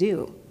paid to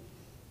do.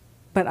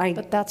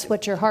 But that's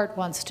what your heart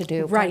wants to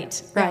do.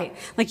 Right.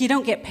 Like, you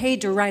don't get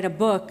paid to write a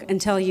book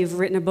until you've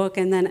written a book,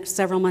 and then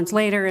several months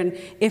later, and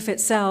if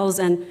it sells,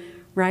 and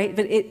right.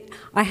 But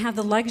I have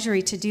the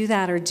luxury to do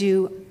that, or I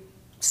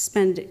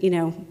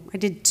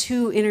did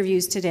 2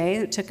 interviews today.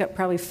 It took up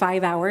probably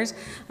 5 hours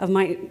of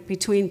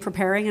between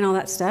preparing and all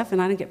that stuff, and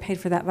I didn't get paid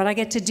for that. But I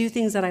get to do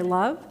things that I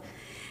love.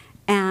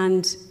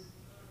 And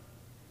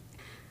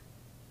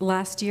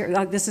last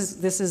year, this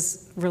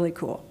is really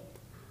cool.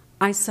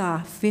 I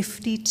saw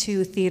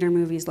 52 theater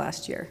movies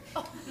last year.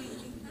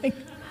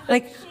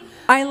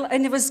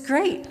 And it was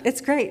great. It's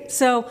great.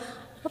 So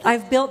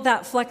I've built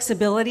that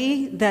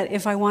flexibility that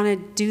if I want to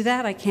do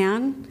that, I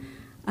can.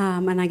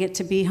 And I get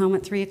to be home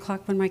at 3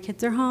 o'clock when my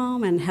kids are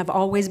home, and have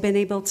always been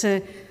able to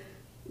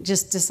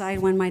just decide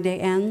when my day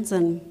ends.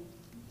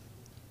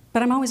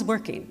 But I'm always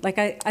working. Like,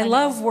 I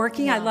love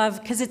working. Yeah. I love,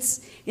 because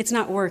it's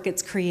not work,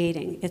 it's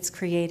creating. It's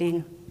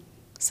creating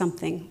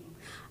something.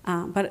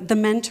 But the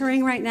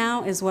mentoring right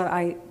now is what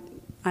I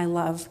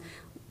love.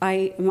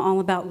 I am all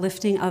about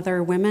lifting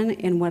other women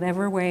in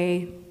whatever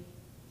way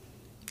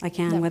I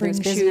can, That whether it's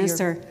brings you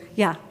business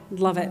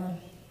love it.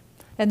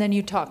 And then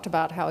you talked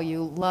about how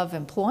you love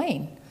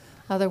employing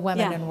other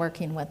women Yeah. and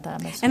working with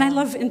them as And well. I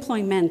love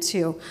employing men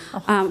too.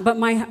 But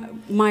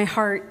my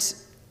heart,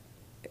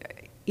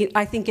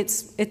 I think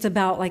it's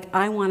about, like,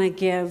 I want to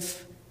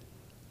give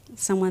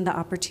someone the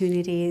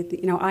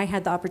opportunity. I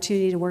had the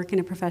opportunity to work in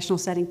a professional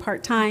setting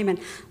part-time, and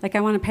like,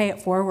 I want to pay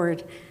it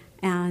forward.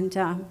 And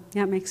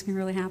it makes me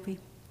really happy.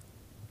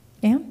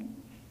 Ann?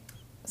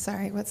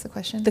 Sorry, what's the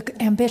question?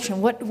 The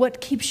ambition.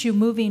 What keeps you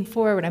moving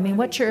forward? I mean,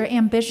 what's your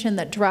ambition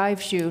that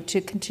drives you to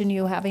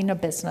continue having a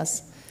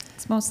business?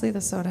 It's mostly the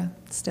soda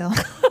still.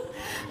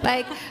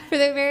 Like for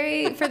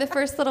the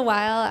first little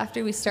while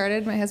after we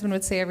started, my husband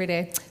would say every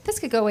day, "This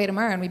could go away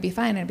tomorrow and we'd be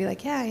fine." And I'd be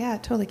like, "Yeah,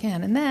 it totally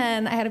can." And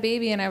then I had a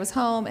baby and I was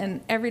home,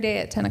 and every day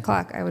at 10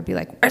 o'clock I would be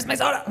like, "Where's my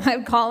soda?" I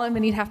would call him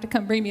and he'd have to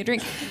come bring me a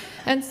drink.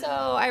 And so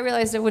I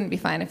realized it wouldn't be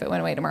fine if it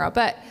went away tomorrow.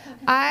 But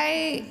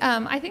I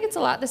think it's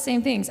a lot the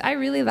same things. I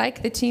really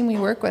like the team we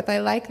work with.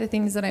 I like the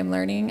things that I'm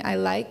learning. I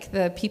like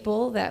the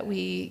people that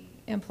we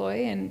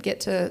employ and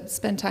get to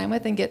spend time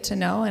with and get to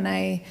know. And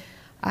I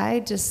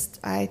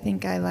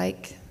think I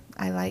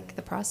like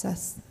the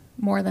process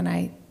more than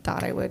I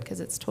thought I would, because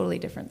it's totally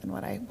different than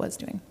what I was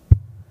doing.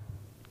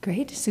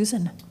 Great.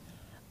 Susan?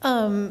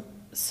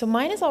 So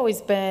mine has always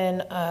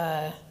been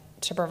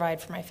to provide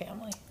for my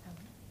family.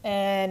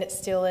 And it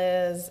still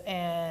is,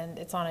 and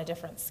it's on a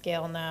different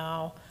scale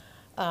now.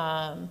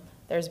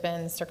 There's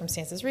been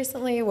circumstances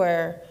recently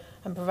where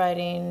I'm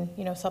providing,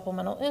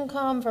 supplemental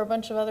income for a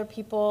bunch of other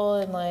people,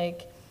 and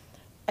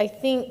I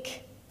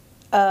think,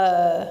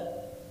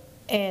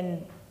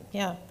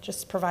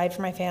 just provide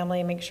for my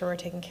family, make sure we're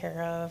taken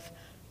care of,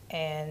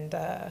 and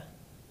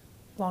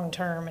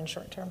long-term and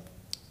short-term.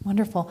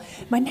 Wonderful.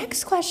 My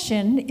next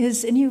question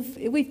is, and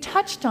we've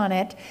touched on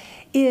it,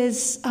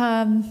 is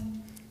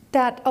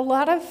that a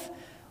lot of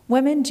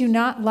women do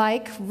not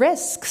like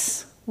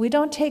risks. We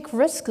don't take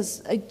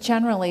risks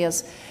generally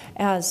as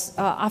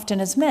often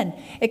as men,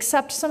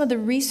 except some of the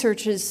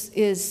research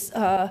is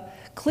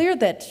clear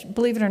that,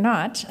 believe it or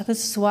not,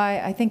 this is why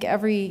I think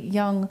every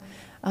young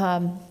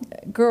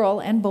girl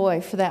and boy,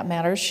 for that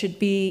matter, should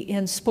be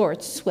in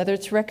sports, whether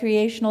it's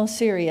recreational or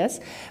serious.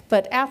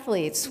 But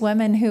athletes,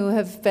 women who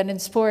have been in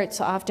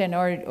sports often,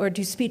 or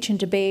do speech and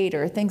debate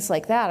or things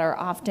like that, are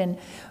often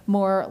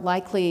more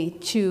likely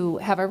to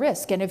have a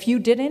risk. And if you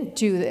didn't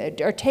do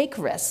that, or take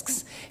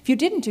risks, if you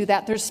didn't do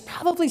that, there's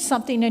probably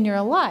something in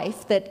your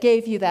life that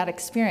gave you that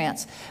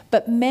experience.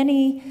 But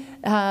many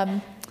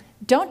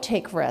don't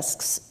take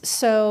risks.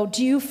 So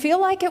do you feel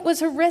like it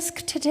was a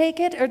risk to take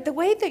it? Or the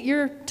way that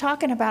you're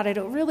talking about it,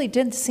 it really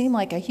didn't seem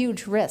like a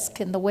huge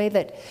risk in the way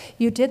that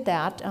you did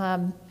that.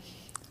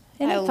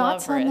 Any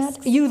thoughts on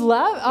that? You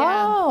love?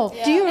 Oh,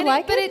 do you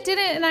like it? But it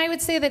didn't, and I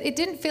would say that it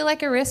didn't feel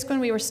like a risk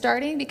when we were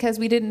starting, because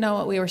we didn't know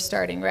what we were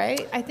starting,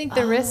 right? I think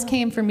the risk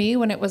came for me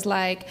when it was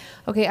like,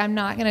 okay, I'm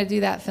not going to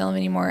do that film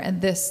anymore,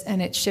 and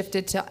it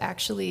shifted to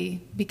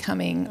actually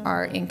becoming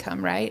our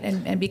income, right?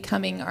 And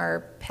becoming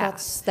our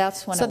path.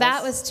 That's when. So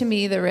that was to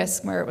me the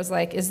risk, where it was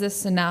like, is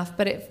this enough?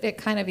 But it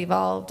kind of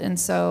evolved, and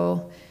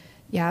so.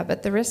 Yeah,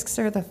 but the risks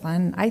are the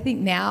fun. I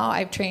think now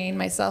I've trained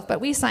myself, but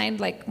we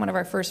signed one of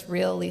our first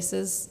real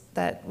leases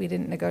that we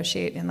didn't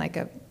negotiate in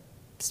a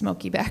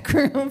smoky back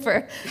room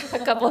for a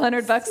couple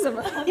 $100 a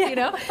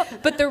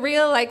month, But the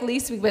real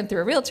lease, we went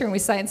through a realtor and we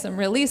signed some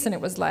real lease, and it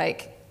was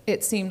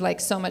it seemed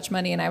like so much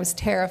money, and I was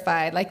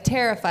terrified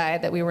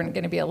that we weren't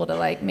going to be able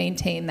to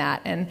maintain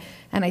that. And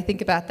I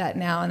think about that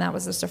now, and that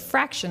was just a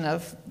fraction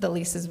of the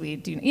leases we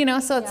do,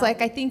 so it's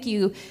I think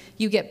you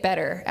get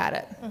better at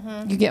it.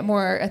 Mm-hmm. You get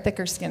a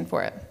thicker skin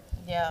for it.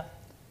 Yeah.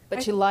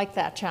 But you like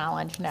that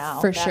challenge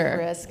now. For that sure.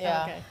 Risk.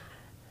 Yeah. Okay.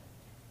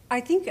 I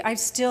think I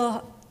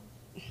still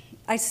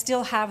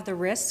have the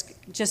risk,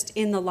 just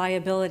in the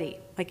liability.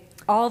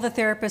 All the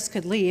therapists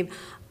could leave.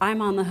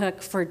 I'm on the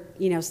hook for,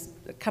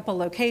 a couple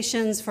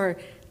locations do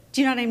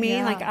you know what I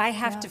mean? Yeah, I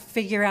have to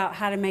figure out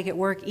how to make it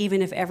work,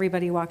 even if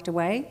everybody walked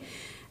away.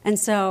 And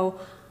so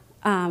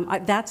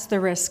that's the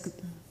risk,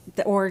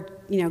 or,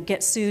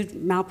 get sued,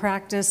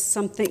 malpractice,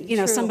 something,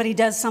 True. somebody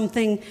does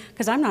something,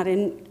 because I'm not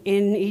in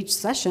each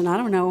session. I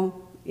don't know,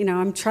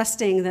 I'm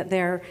trusting that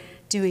they're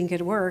doing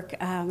good work,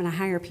 and I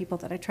hire people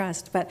that I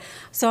trust. But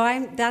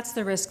so that's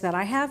the risk that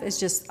I have, is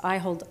just I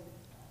hold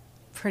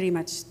pretty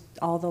much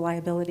all the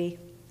liability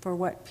for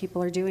what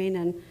people are doing,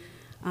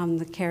 and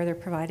the care they're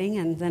providing,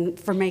 and then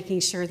for making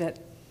sure that,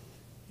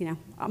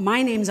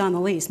 my name's on the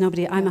lease. I'm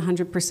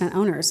 100%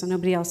 owner, so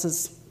nobody else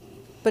is.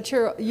 But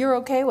you're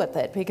okay with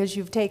it because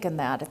you've taken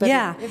that. But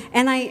yeah,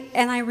 and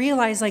I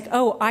realize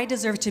I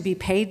deserve to be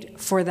paid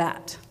for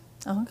that.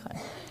 Okay.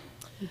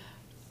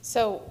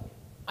 So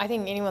I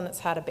think anyone that's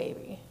had a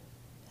baby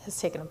has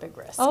taken a big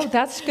risk. Oh,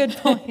 that's a good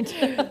point.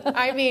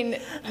 I mean,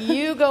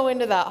 you go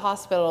into that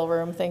hospital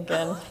room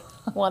thinking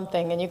one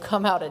thing and you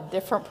come out a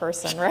different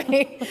person,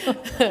 right?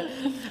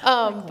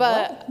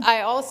 But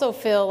I also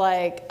feel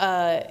like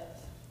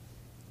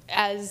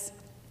as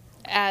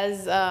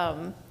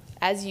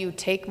you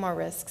take more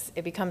risks,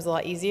 it becomes a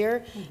lot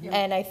easier. Mm-hmm.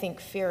 And I think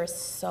fear is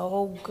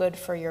so good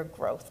for your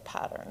growth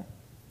pattern.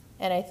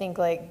 And I think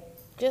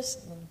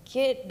just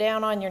get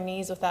down on your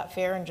knees with that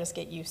fear and just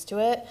get used to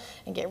it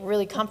and get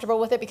really comfortable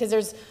with it, because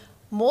there's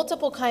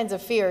multiple kinds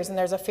of fears, and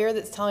there's a fear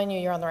that's telling you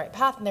you're on the right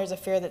path, and there's a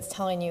fear that's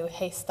telling you,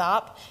 hey,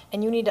 stop,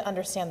 and you need to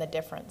understand the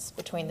difference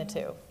between the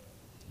two.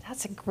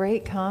 That's a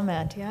great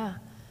comment, yeah.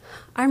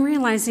 I'm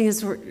realizing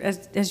as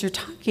you're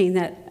talking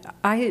that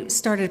I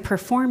started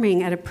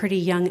performing at a pretty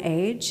young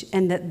age,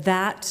 and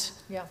that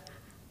Yeah.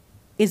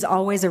 is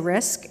always a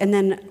risk. And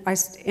then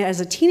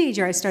as a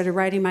teenager, I started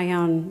writing my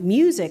own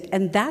music,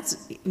 and that's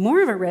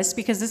more of a risk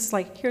because it's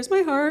like, here's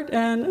my heart,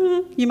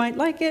 and you might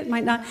like it,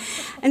 might not.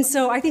 And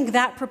so I think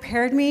that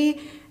prepared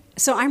me.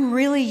 So I'm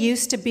really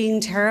used to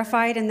being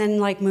terrified and then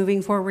like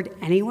moving forward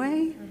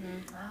anyway,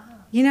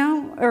 you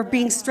know, or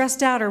being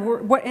stressed out or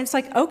what. And it's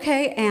like,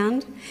 okay,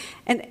 and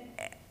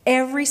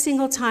every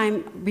single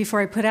time before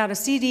I put out a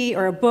CD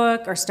or a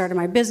book or started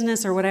my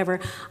business or whatever,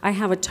 I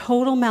have a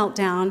total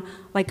meltdown,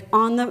 like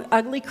on the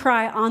ugly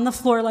cry on the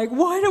floor, like,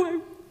 why do I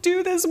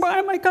do this? Why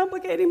am I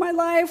complicating my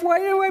life? Why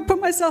do I put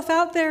myself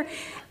out there?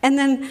 And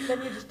then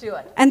you just do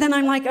it. And then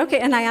I'm like, okay,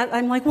 and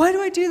I'm like, why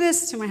do I do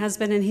this to my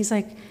husband? And he's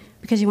like,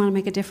 because you want to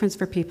make a difference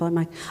for people. I'm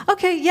like,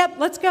 okay, yep,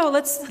 let's go,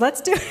 let's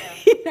do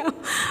it, you know.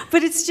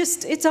 But it's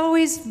just,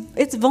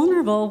 it's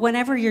vulnerable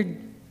whenever you're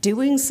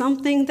doing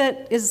something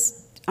that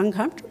is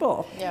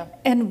uncomfortable. Yeah.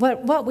 And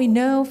what we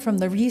know from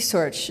the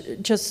research,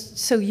 just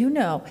so you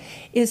know,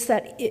 is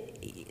that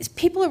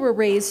people are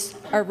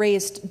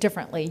raised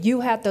differently.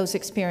 You had those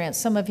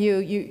experiences. Some of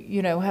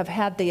you know, have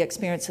had the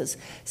experiences.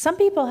 Some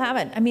people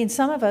haven't. I mean,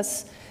 some of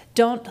us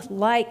don't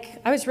like.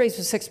 I was raised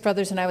with 6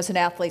 brothers, and I was an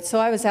athlete, so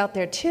I was out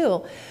there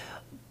too.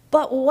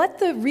 But what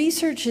the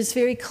research is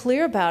very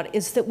clear about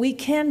is that we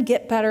can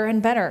get better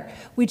and better.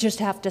 We just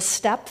have to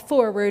step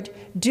forward,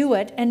 do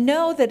it, and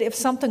know that if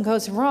something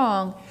goes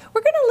wrong,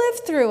 we're going to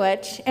live through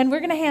it, and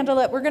we're going to handle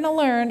it, we're going to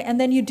learn, and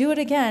then you do it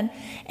again.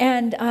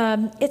 And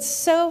it's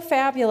so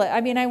fabulous. I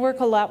mean, I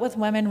work a lot with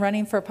women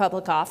running for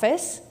public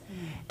office.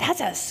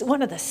 That's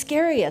one of the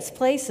scariest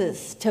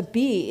places to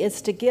be,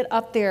 is to get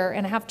up there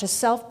and have to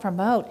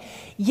self-promote.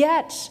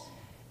 Yet,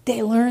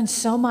 they learn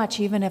so much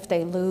even if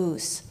they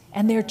lose.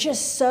 And they're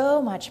just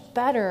so much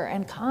better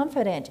and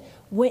confident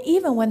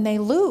even when they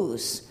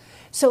lose.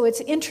 So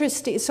it's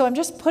interesting. So I'm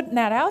just putting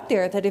that out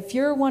there, that if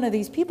you're one of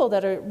these people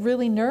that are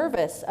really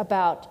nervous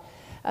about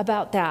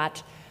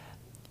that,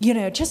 you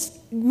know,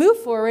 just move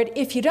forward.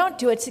 If you don't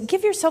do it,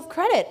 give yourself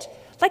credit.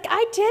 Like,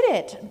 I did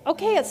it.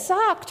 Okay, it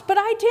sucked, but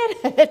I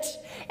did it.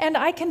 And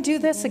I can do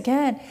this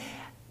again.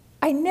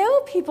 I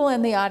know people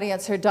in the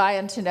audience are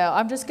dying to know.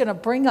 I'm just going to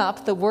bring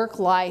up the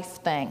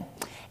work-life thing.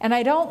 And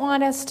I don't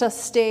want us to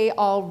stay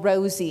all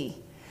rosy,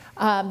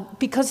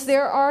 because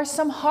there are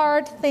some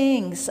hard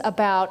things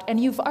about,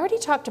 and you've already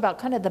talked about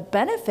kind of the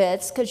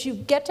benefits, because you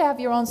get to have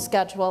your own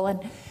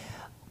schedule,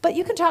 but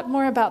you can talk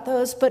more about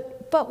those.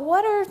 But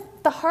what are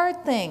the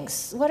hard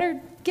things?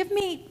 Give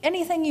me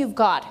anything you've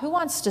got. Who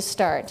wants to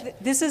start?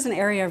 This is an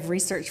area of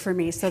research for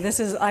me, so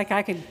this is like,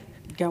 I could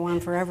go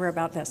on forever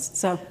about this.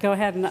 So go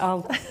ahead, and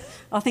I'll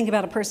think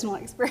about a personal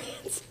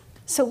experience.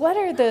 So what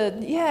are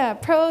the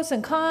pros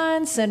and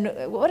cons,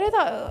 and what are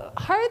the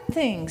hard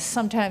things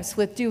sometimes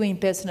with doing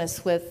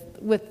business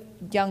with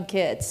young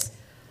kids?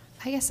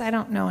 I guess I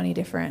don't know any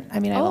different. I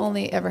mean, I've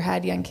only ever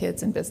had young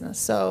kids in business.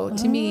 So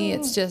to me,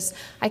 it's just,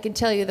 I can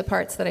tell you the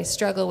parts that I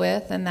struggle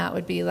with, and that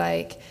would be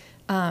like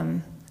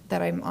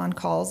that I'm on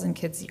calls and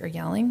kids are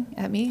yelling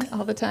at me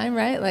all the time,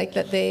 right? Like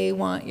that they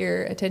want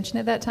your attention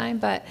at that time.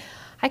 But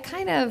I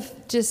kind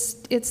of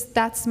just,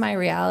 that's my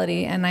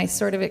reality, and I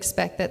sort of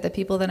expect that the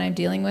people that I'm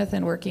dealing with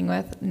and working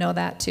with know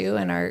that too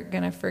and are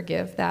going to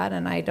forgive that,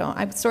 and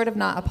I'm sort of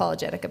not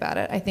apologetic about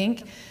it, I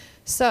think.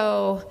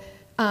 So,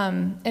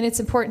 and it's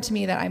important to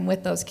me that I'm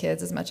with those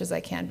kids as much as I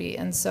can be,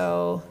 and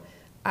so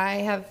I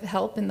have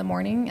help in the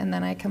morning, and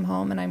then I come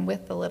home and I'm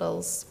with the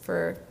littles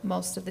for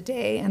most of the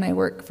day, and I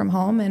work from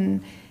home,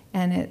 and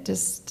it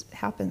just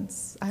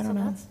happens. I don't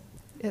know.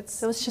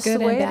 It's just good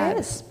the way and bad.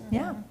 it is.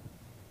 Yeah.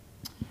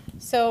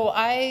 So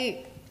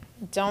I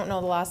don't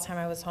know the last time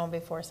I was home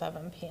before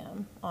 7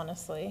 p.m.,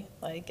 honestly.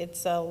 Like,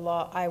 it's a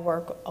lot. I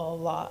work a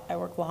lot. I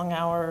work long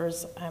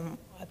hours. I'm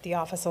at the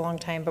office a long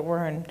time, but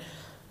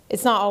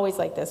it's not always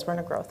like this. We're in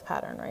a growth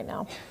pattern right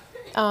now.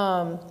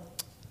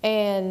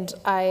 And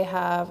I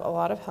have a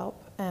lot of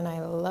help, and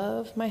I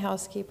love my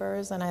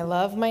housekeepers, and I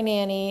love my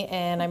nanny,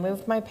 and I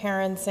moved my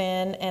parents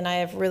in, and I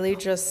have really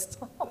just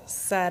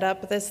set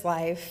up this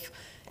life.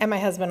 And my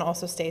husband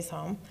also stays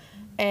home.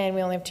 And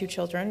we only have 2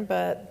 children,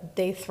 but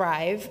they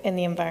thrive in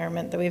the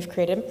environment that we've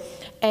created.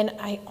 And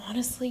I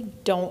honestly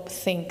don't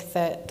think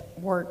that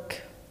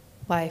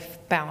work-life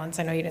balance,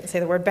 I know you didn't say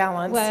the word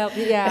balance. Well,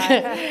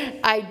 yeah.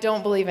 I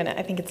don't believe in it.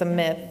 I think it's a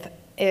myth.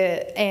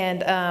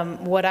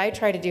 What I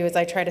try to do is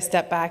I try to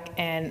step back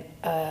and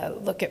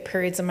look at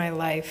periods of my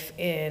life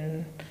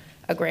in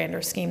a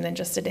grander scheme than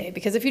just a day.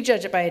 Because if you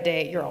judge it by a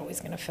day, you're always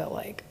going to feel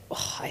like,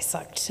 oh, I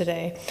sucked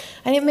today.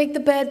 I didn't make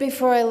the bed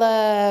before I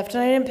left,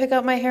 and I didn't pick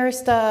up my hair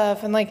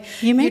stuff, and like.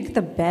 You make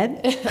the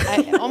bed?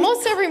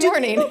 Almost every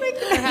morning.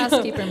 Our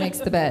housekeeper makes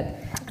the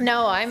bed.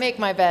 No, I make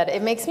my bed.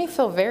 It makes me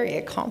feel very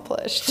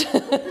accomplished.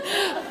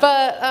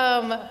 But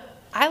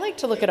I like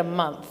to look at a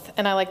month,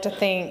 and I like to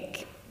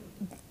think,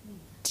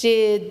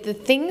 did the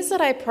things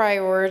that I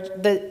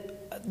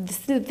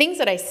the things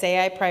that I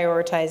say I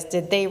prioritize,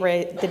 did they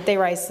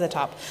rise to the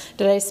top?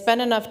 Did I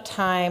spend enough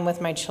time with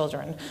my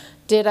children?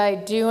 Did I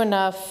do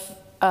enough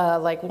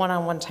like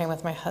one-on-one time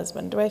with my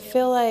husband? Do I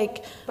feel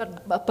like,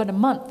 But a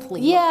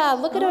monthly. yeah,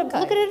 look at it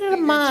Okay. in a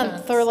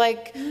month, or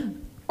like,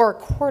 or a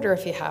quarter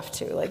if you have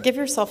to. Like, give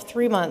yourself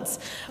 3 months.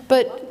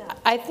 But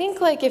I think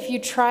like if you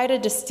try to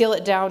distill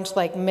it down to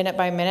like minute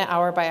by minute,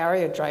 hour by hour,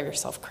 you'll drive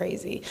yourself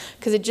crazy.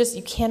 Because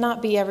you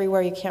cannot be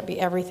everywhere. You can't be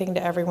everything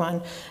to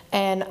everyone.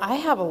 And I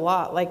have a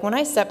lot. Like when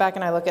I step back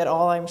and I look at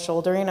all I'm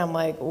shouldering, I'm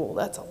like, oh,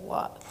 that's a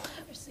lot.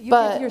 You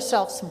But- give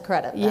yourself some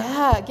credit. then.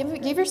 Yeah,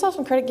 give yourself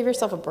some credit, give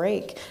yourself a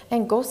break,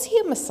 and go see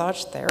a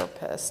massage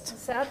therapist.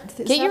 Is that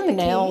Get your the key?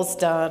 nails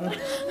done.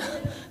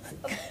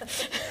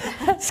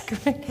 That's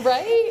great.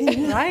 Right?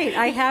 Right.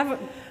 I have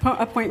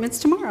appointments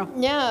tomorrow.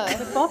 Yeah.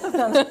 Both of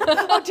them.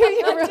 Oh, do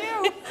you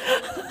really?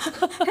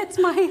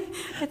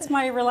 It's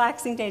my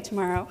relaxing day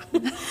tomorrow.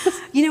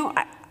 You know,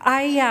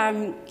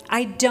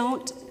 I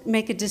don't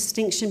make a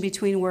distinction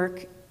between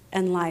work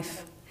and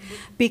life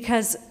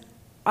because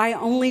I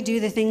only do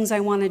the things I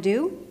want to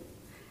do.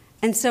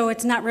 And so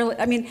it's not really,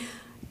 I mean,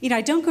 you know,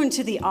 I don't go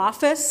into the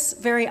office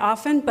very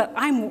often, but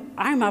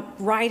I'm up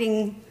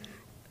writing,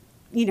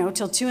 you know,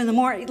 till 2 a.m.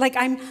 Like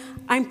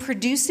I'm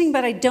producing,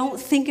 but I don't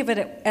think of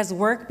it as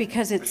work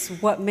because it's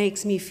what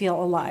makes me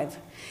feel alive.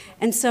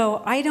 And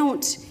so I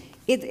don't,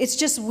 it's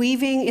just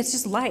weaving, it's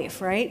just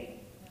life, right?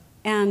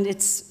 And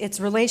it's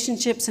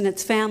relationships and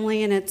it's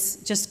family and it's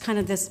just kind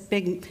of this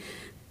big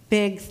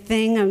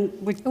thing, and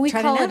We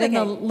try call to it in the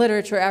navigate.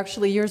 literature,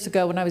 actually, years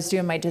ago when I was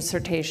doing my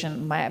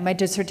dissertation. My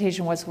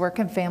dissertation was work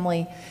and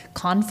family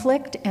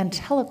conflict and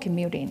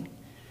telecommuting.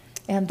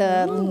 And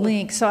the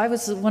link, so I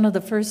was one of the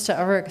first to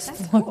ever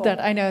explore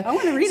that. I know. I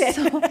want to read it.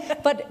 So,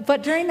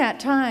 but during that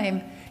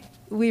time,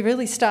 we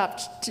really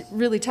stopped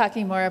really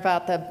talking more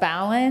about the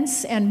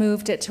balance and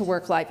moved it to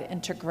work-life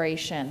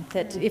integration.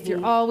 That if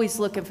you're always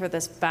looking for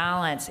this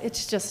balance,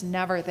 it's just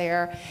never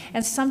there.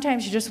 And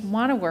sometimes you just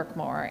want to work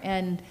more,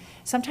 and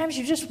sometimes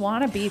you just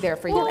want to be there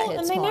for your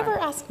kids and they more. never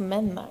ask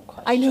men that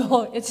question. I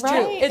know, it's true.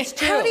 Right? It's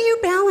true. How do you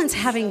balance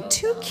having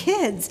 2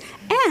 kids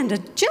and a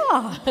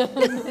job?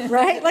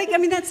 Right? Like, I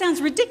mean, that sounds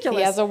ridiculous.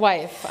 He has a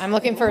wife. I'm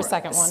looking for a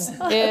second one.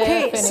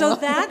 Okay, If so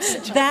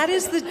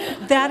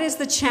anyone- that is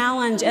the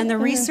challenge, and the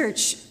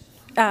research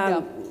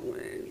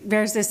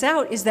bears this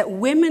out, is that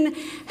women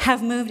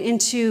have moved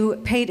into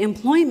paid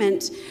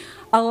employment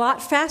a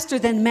lot faster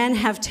than men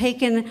have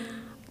taken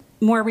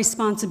more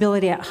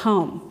responsibility at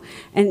home.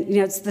 And you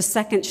know, it's the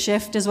second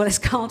shift is what it's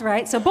called,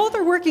 right? So both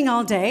are working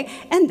all day,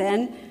 and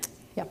then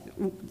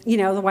you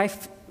know, the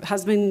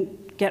husband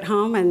get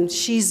home and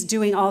she's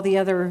doing all the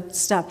other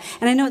stuff.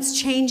 And I know it's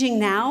changing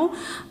now,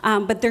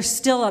 but there's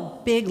still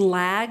a big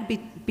lag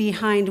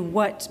behind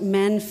what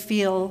men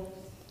feel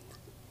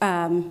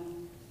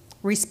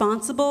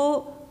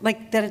responsible,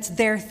 like that it's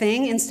their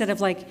thing, instead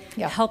of like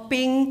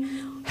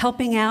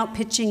helping out,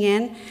 pitching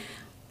in.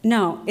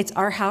 No, it's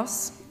our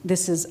house.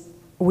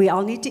 We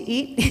all need to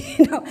eat,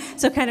 you know.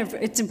 So kind of,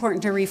 it's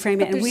important to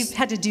reframe it, and we've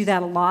had to do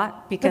that a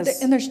lot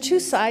because. And there's 2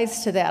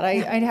 sides to that. I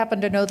happen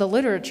to know the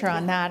literature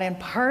on that, and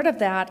part of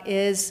that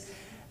is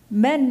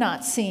men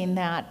not seeing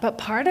that, but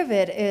part of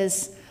it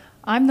is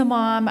I'm the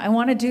mom. I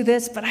want to do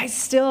this, but I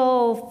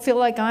still feel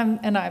like I'm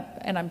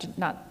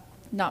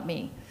not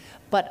me.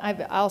 But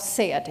I'll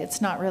say it. It's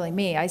not really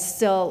me.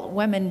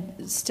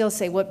 Women still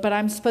say, but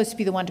I'm supposed to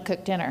be the one to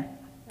cook dinner.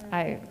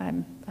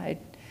 I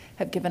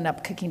have given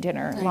up cooking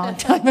dinner a long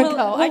time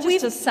ago. I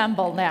just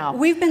assemble now.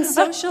 We've been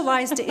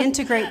socialized to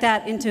integrate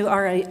that into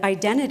our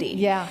identity.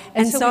 Yeah.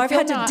 And And so so we I've feel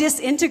had to not-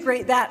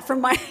 disintegrate that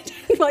from my,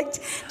 like,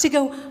 to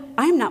go,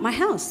 I am not my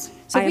house.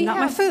 So I am we not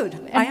my have-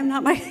 food. I am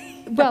not my...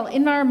 Well,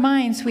 in our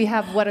minds, we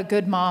have what a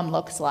good mom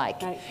looks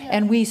like. Right.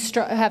 And we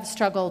have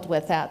struggled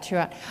with that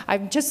throughout.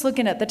 I'm just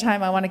looking at the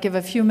time. I want to give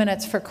a few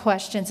minutes for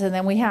questions, and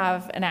then we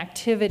have an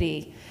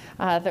activity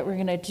that we're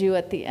going to do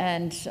at the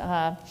end.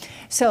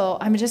 So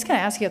I'm just going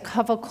to ask you a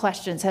couple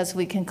questions as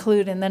we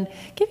conclude, and then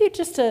give you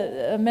just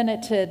a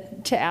minute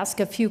to ask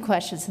a few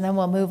questions, and then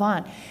we'll move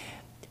on.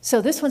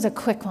 So this one's a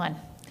quick one,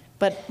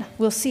 but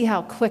we'll see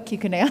how quick you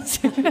can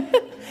answer.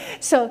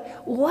 So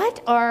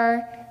what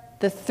are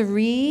the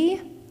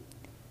 3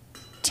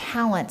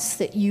 talents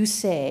that you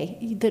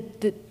say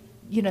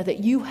that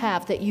you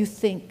have that you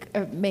think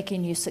are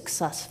making you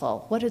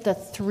successful? What are the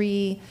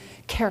 3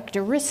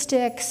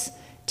 characteristics,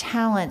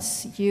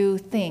 talents you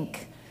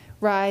think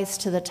rise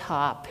to the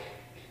top?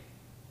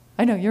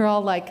 I know you're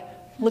all like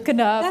looking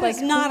up. That like,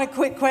 is not a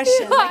quick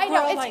question. I Like, we're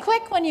know all it's like-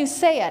 quick when you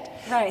say it.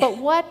 Right. But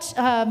what?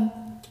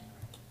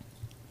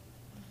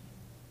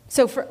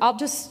 I'll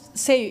just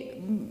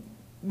say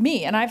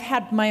me, and I've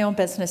had my own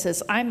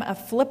businesses. I'm a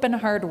flippin'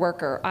 hard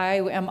worker. I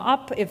am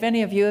up. If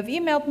any of you have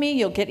emailed me,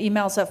 you'll get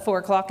emails at 4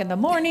 o'clock in the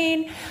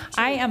morning.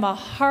 I am a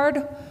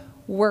hard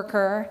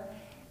worker,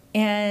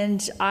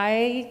 and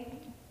I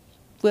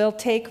will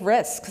take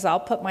risks because I'll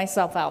put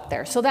myself out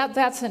there. So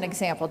that's an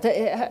example.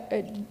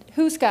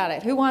 Who's got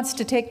it? Who wants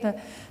to take the?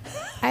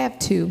 I have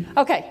 2.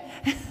 Okay.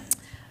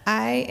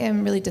 I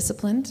am really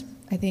disciplined.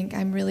 I think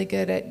I'm really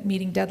good at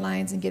meeting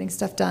deadlines and getting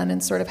stuff done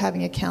and sort of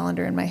having a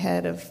calendar in my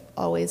head of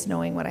always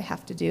knowing what I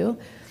have to do.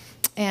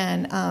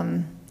 And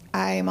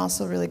I am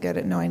also really good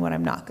at knowing what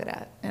I'm not good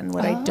at and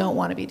what I don't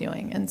want to be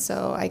doing. And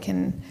so I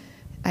can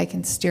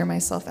steer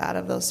myself out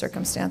of those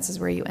circumstances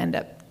where you end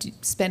up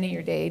spending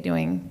your day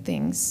doing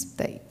things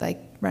that, like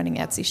running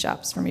Etsy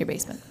shops from your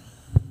basement.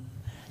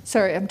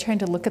 Sorry, I'm trying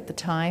to look at the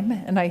time,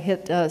 and I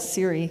hit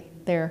Siri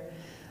there.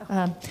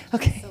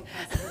 Okay.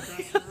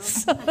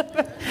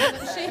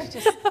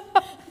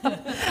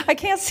 I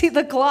can't see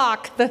the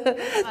clock.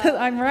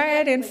 I'm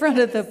right in front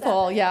of the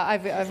pole. Yeah,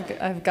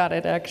 I've got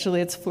it,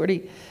 actually. It's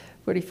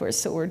 44,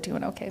 so we're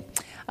doing okay.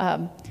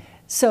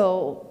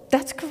 So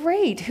that's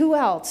great. Who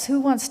else? Who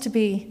wants to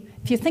be?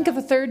 If you think of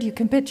a third, you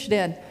can pitch it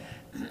in.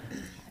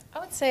 I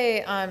would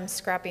say I'm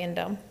scrappy and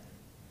dumb.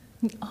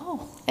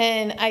 Oh.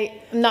 And I'm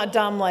not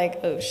dumb like,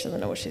 oh, she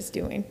doesn't know what she's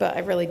doing, but I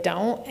really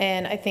don't.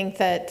 And I think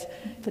that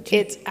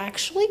it's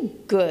actually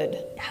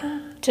good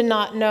to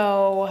not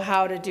know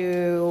how to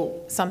do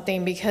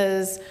something,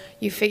 because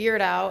you figure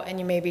it out and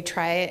you maybe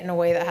try it in a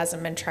way that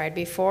hasn't been tried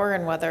before,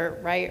 and whether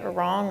right or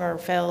wrong or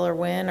fail or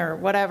win or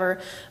whatever,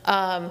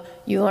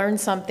 you learn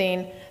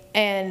something.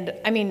 And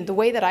I mean, the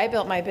way that I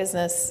built my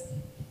business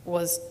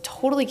was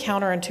totally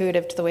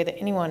counterintuitive to the way that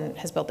anyone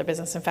has built their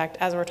business. In fact,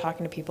 as we're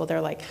talking to people,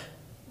 they're like,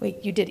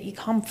 wait, you did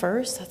e-com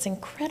first? That's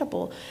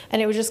incredible.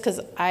 And it was just because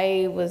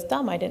I was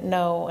dumb. I didn't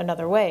know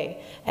another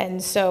way.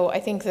 And so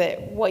I think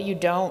that what you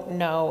don't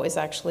know is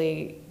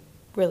actually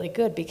really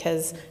good,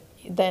 because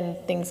then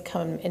things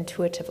come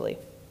intuitively.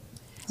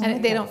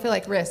 And they don't feel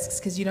like risks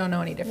because you don't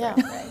know any different.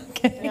 Yeah. Right?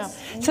 Okay. Yeah.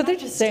 So they're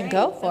just saying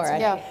go for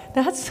it. Yeah.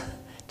 That's,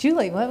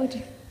 Julie, what would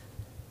you?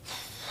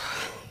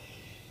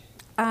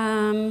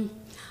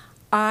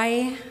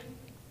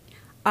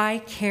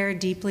 I care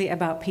deeply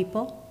about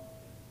people.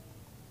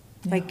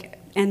 Like,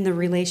 and the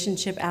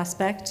relationship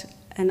aspect,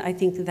 and I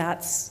think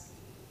that's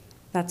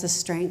a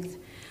strength.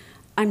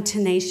 I'm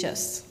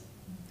tenacious.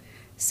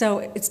 So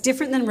it's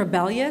different than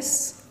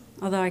rebellious,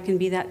 although I can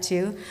be that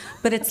too.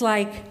 But it's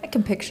like, I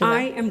can picture that.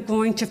 I am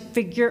going to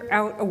figure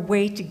out a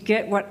way to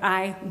get what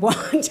I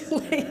want,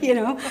 you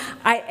know?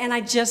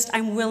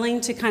 I'm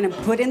willing to kind of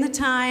put in the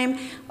time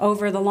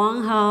over the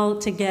long haul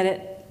to get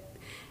it.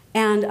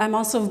 And I'm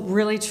also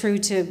really true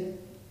to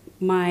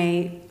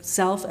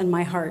myself and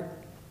my heart.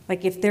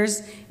 Like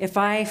if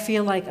I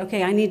feel like,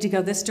 okay, I need to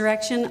go this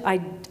direction,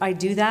 I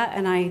do that,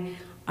 and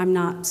I'm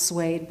not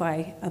swayed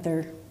by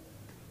other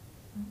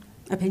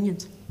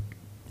opinions.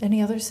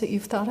 Any others that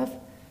you've thought of?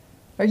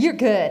 Or you're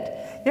good.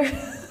 I'm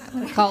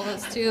going to call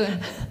those two.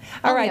 And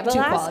All right,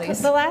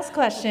 the last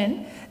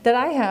question that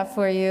I have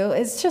for you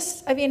is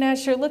just, I mean,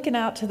 as you're looking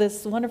out to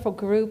this wonderful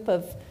group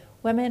of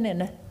women,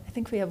 and I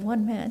think we have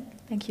one man,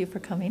 thank you for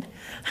coming,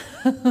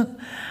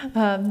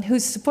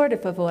 who's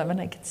supportive of women,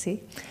 I can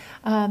see.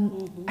 I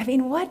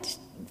mean,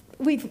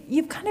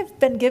 you've kind of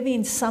been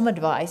giving some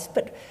advice,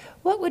 but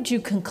what would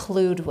you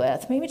conclude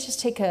with? Maybe just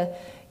take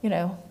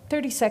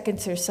 30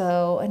 seconds or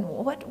so, and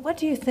what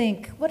do you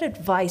think, what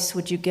advice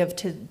would you give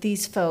to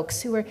these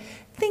folks who are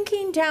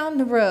thinking down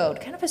the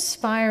road, kind of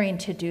aspiring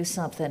to do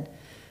something?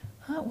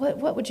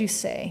 What would you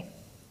say?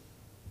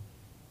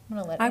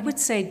 I would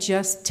say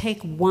just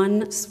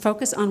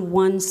focus on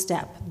one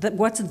step.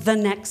 What's the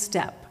next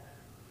step?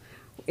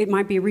 It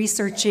might be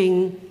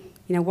researching,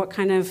 what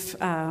kind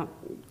of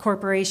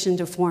corporation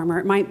to form, or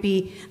it might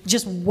be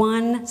just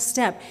one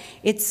step.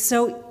 It's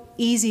so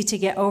easy to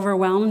get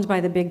overwhelmed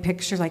by the big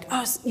picture, like,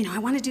 I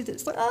want to do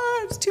this.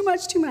 It's too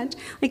much.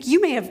 Like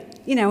you may have,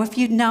 if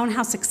you'd known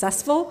how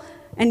successful,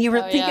 and you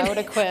were thinking, I would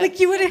have quit. Like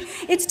you would have.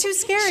 It's too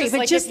scary.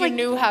 But just if you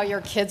knew how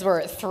your kids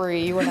were at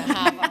 3, you wouldn't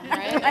have them,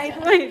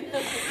 right?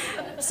 Right.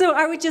 So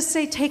I would just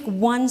say take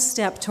one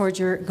step towards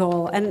your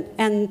goal.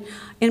 And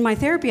in my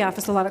therapy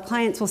office, a lot of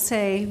clients will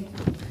say,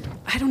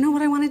 I don't know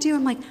what I want to do.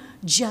 I'm like,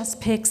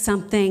 just pick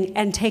something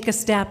and take a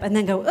step, and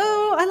then go,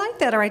 oh, I like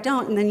that, or I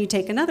don't, and then you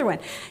take another one.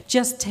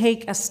 Just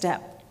take a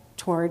step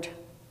toward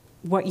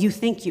what you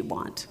think you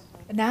want.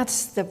 And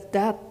that's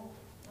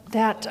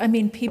I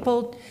mean,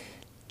 people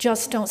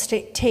just don't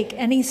take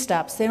any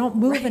steps. They don't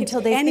move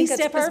until they Any think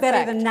step it's is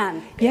better than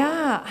none.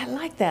 Yeah, I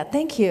like that.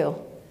 Thank you.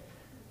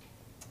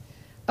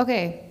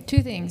 Okay,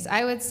 2 things.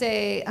 I would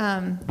say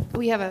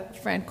we have a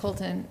friend,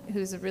 Colton,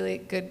 who's a really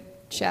good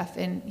chef,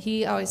 and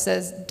he always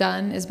says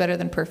done is better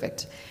than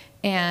perfect.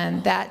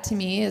 And that to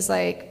me is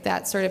like,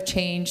 that sort of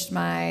changed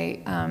my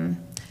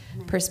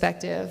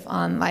perspective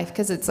on life,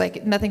 because it's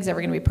like nothing's ever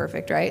going to be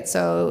perfect, right?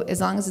 So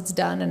as long as it's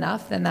done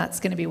enough, then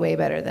that's going to be way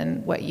better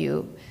than what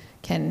you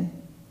can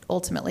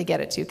ultimately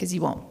get it to, because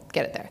you won't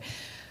get it there.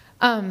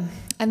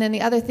 And then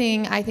the other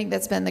thing I think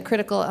that's been the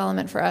critical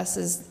element for us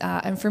is,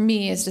 and for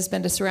me, has just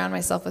been to surround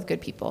myself with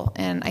good people.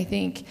 And I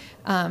think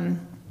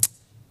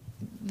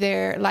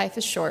their life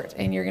is short,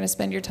 and you're going to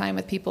spend your time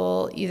with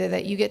people either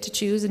that you get to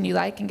choose and you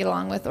like and get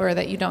along with, or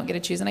that you don't get to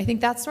choose. And I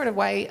think that's sort of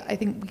why I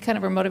think we kind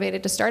of were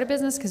motivated to start a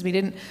business, because we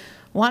didn't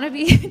want to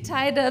be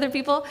tied to other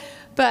people.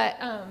 But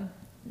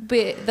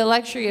the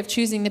luxury of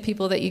choosing the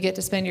people that you get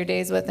to spend your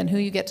days with, and who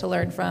you get to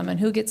learn from, and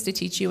who gets to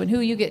teach you, and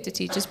who you get to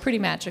teach, is pretty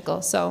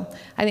magical. So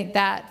I think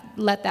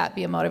let that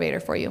be a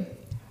motivator for you.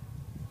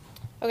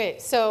 Okay,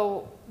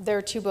 so There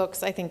are 2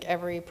 books I think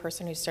every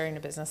person who's starting a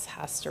business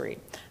has to read.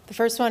 The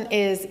first one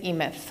is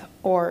E-Myth,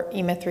 or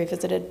E-Myth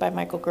Revisited by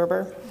Michael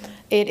Gerber.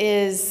 It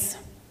is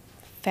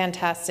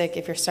fantastic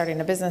if you're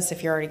starting a business,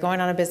 if you're already going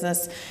on a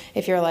business,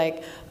 if you're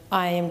like,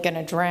 I am going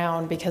to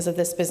drown because of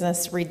this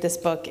business, read this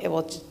book. It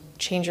will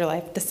change your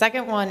life. The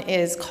second one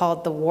is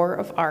called The War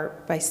of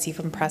Art by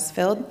Stephen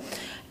Pressfield.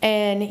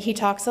 And he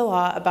talks a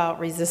lot about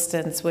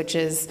resistance, which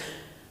is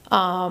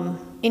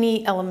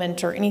any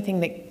element or anything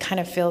that kind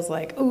of feels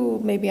like, ooh,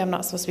 maybe I'm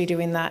not supposed to be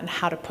doing that, and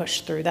how to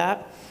push through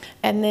that.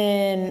 And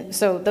then,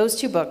 so those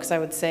 2 books, I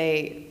would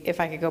say, if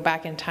I could go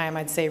back in time,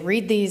 I'd say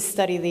read these,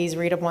 study these,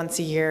 read them once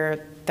a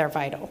year. They're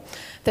vital.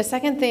 The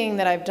second thing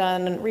that I've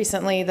done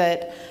recently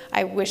that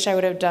I wish I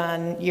would have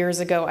done years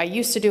ago, I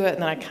used to do it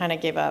and then I kind of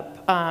gave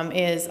up,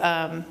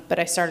 but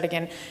I started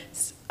again,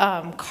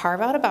 carve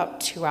out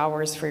about 2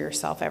 hours for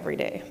yourself every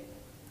day.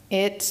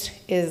 It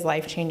is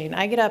life-changing.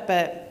 I get up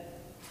at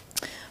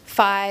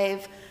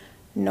 5,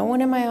 no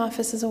one in my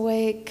office is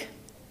awake,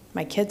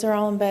 my kids are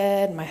all in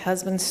bed, my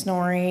husband's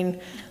snoring,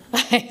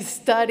 I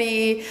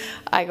study,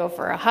 I go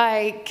for a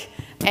hike,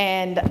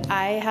 and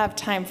I have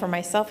time for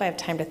myself, I have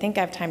time to think,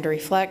 I have time to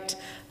reflect.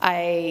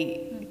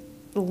 I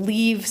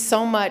leave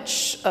so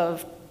much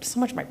of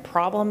my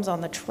problems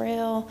on the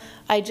trail.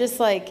 I just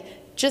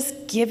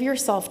give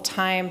yourself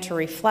time to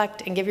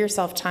reflect and give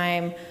yourself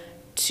time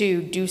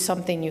to do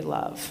something you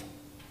love.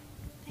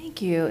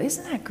 Thank you.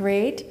 Isn't that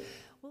great?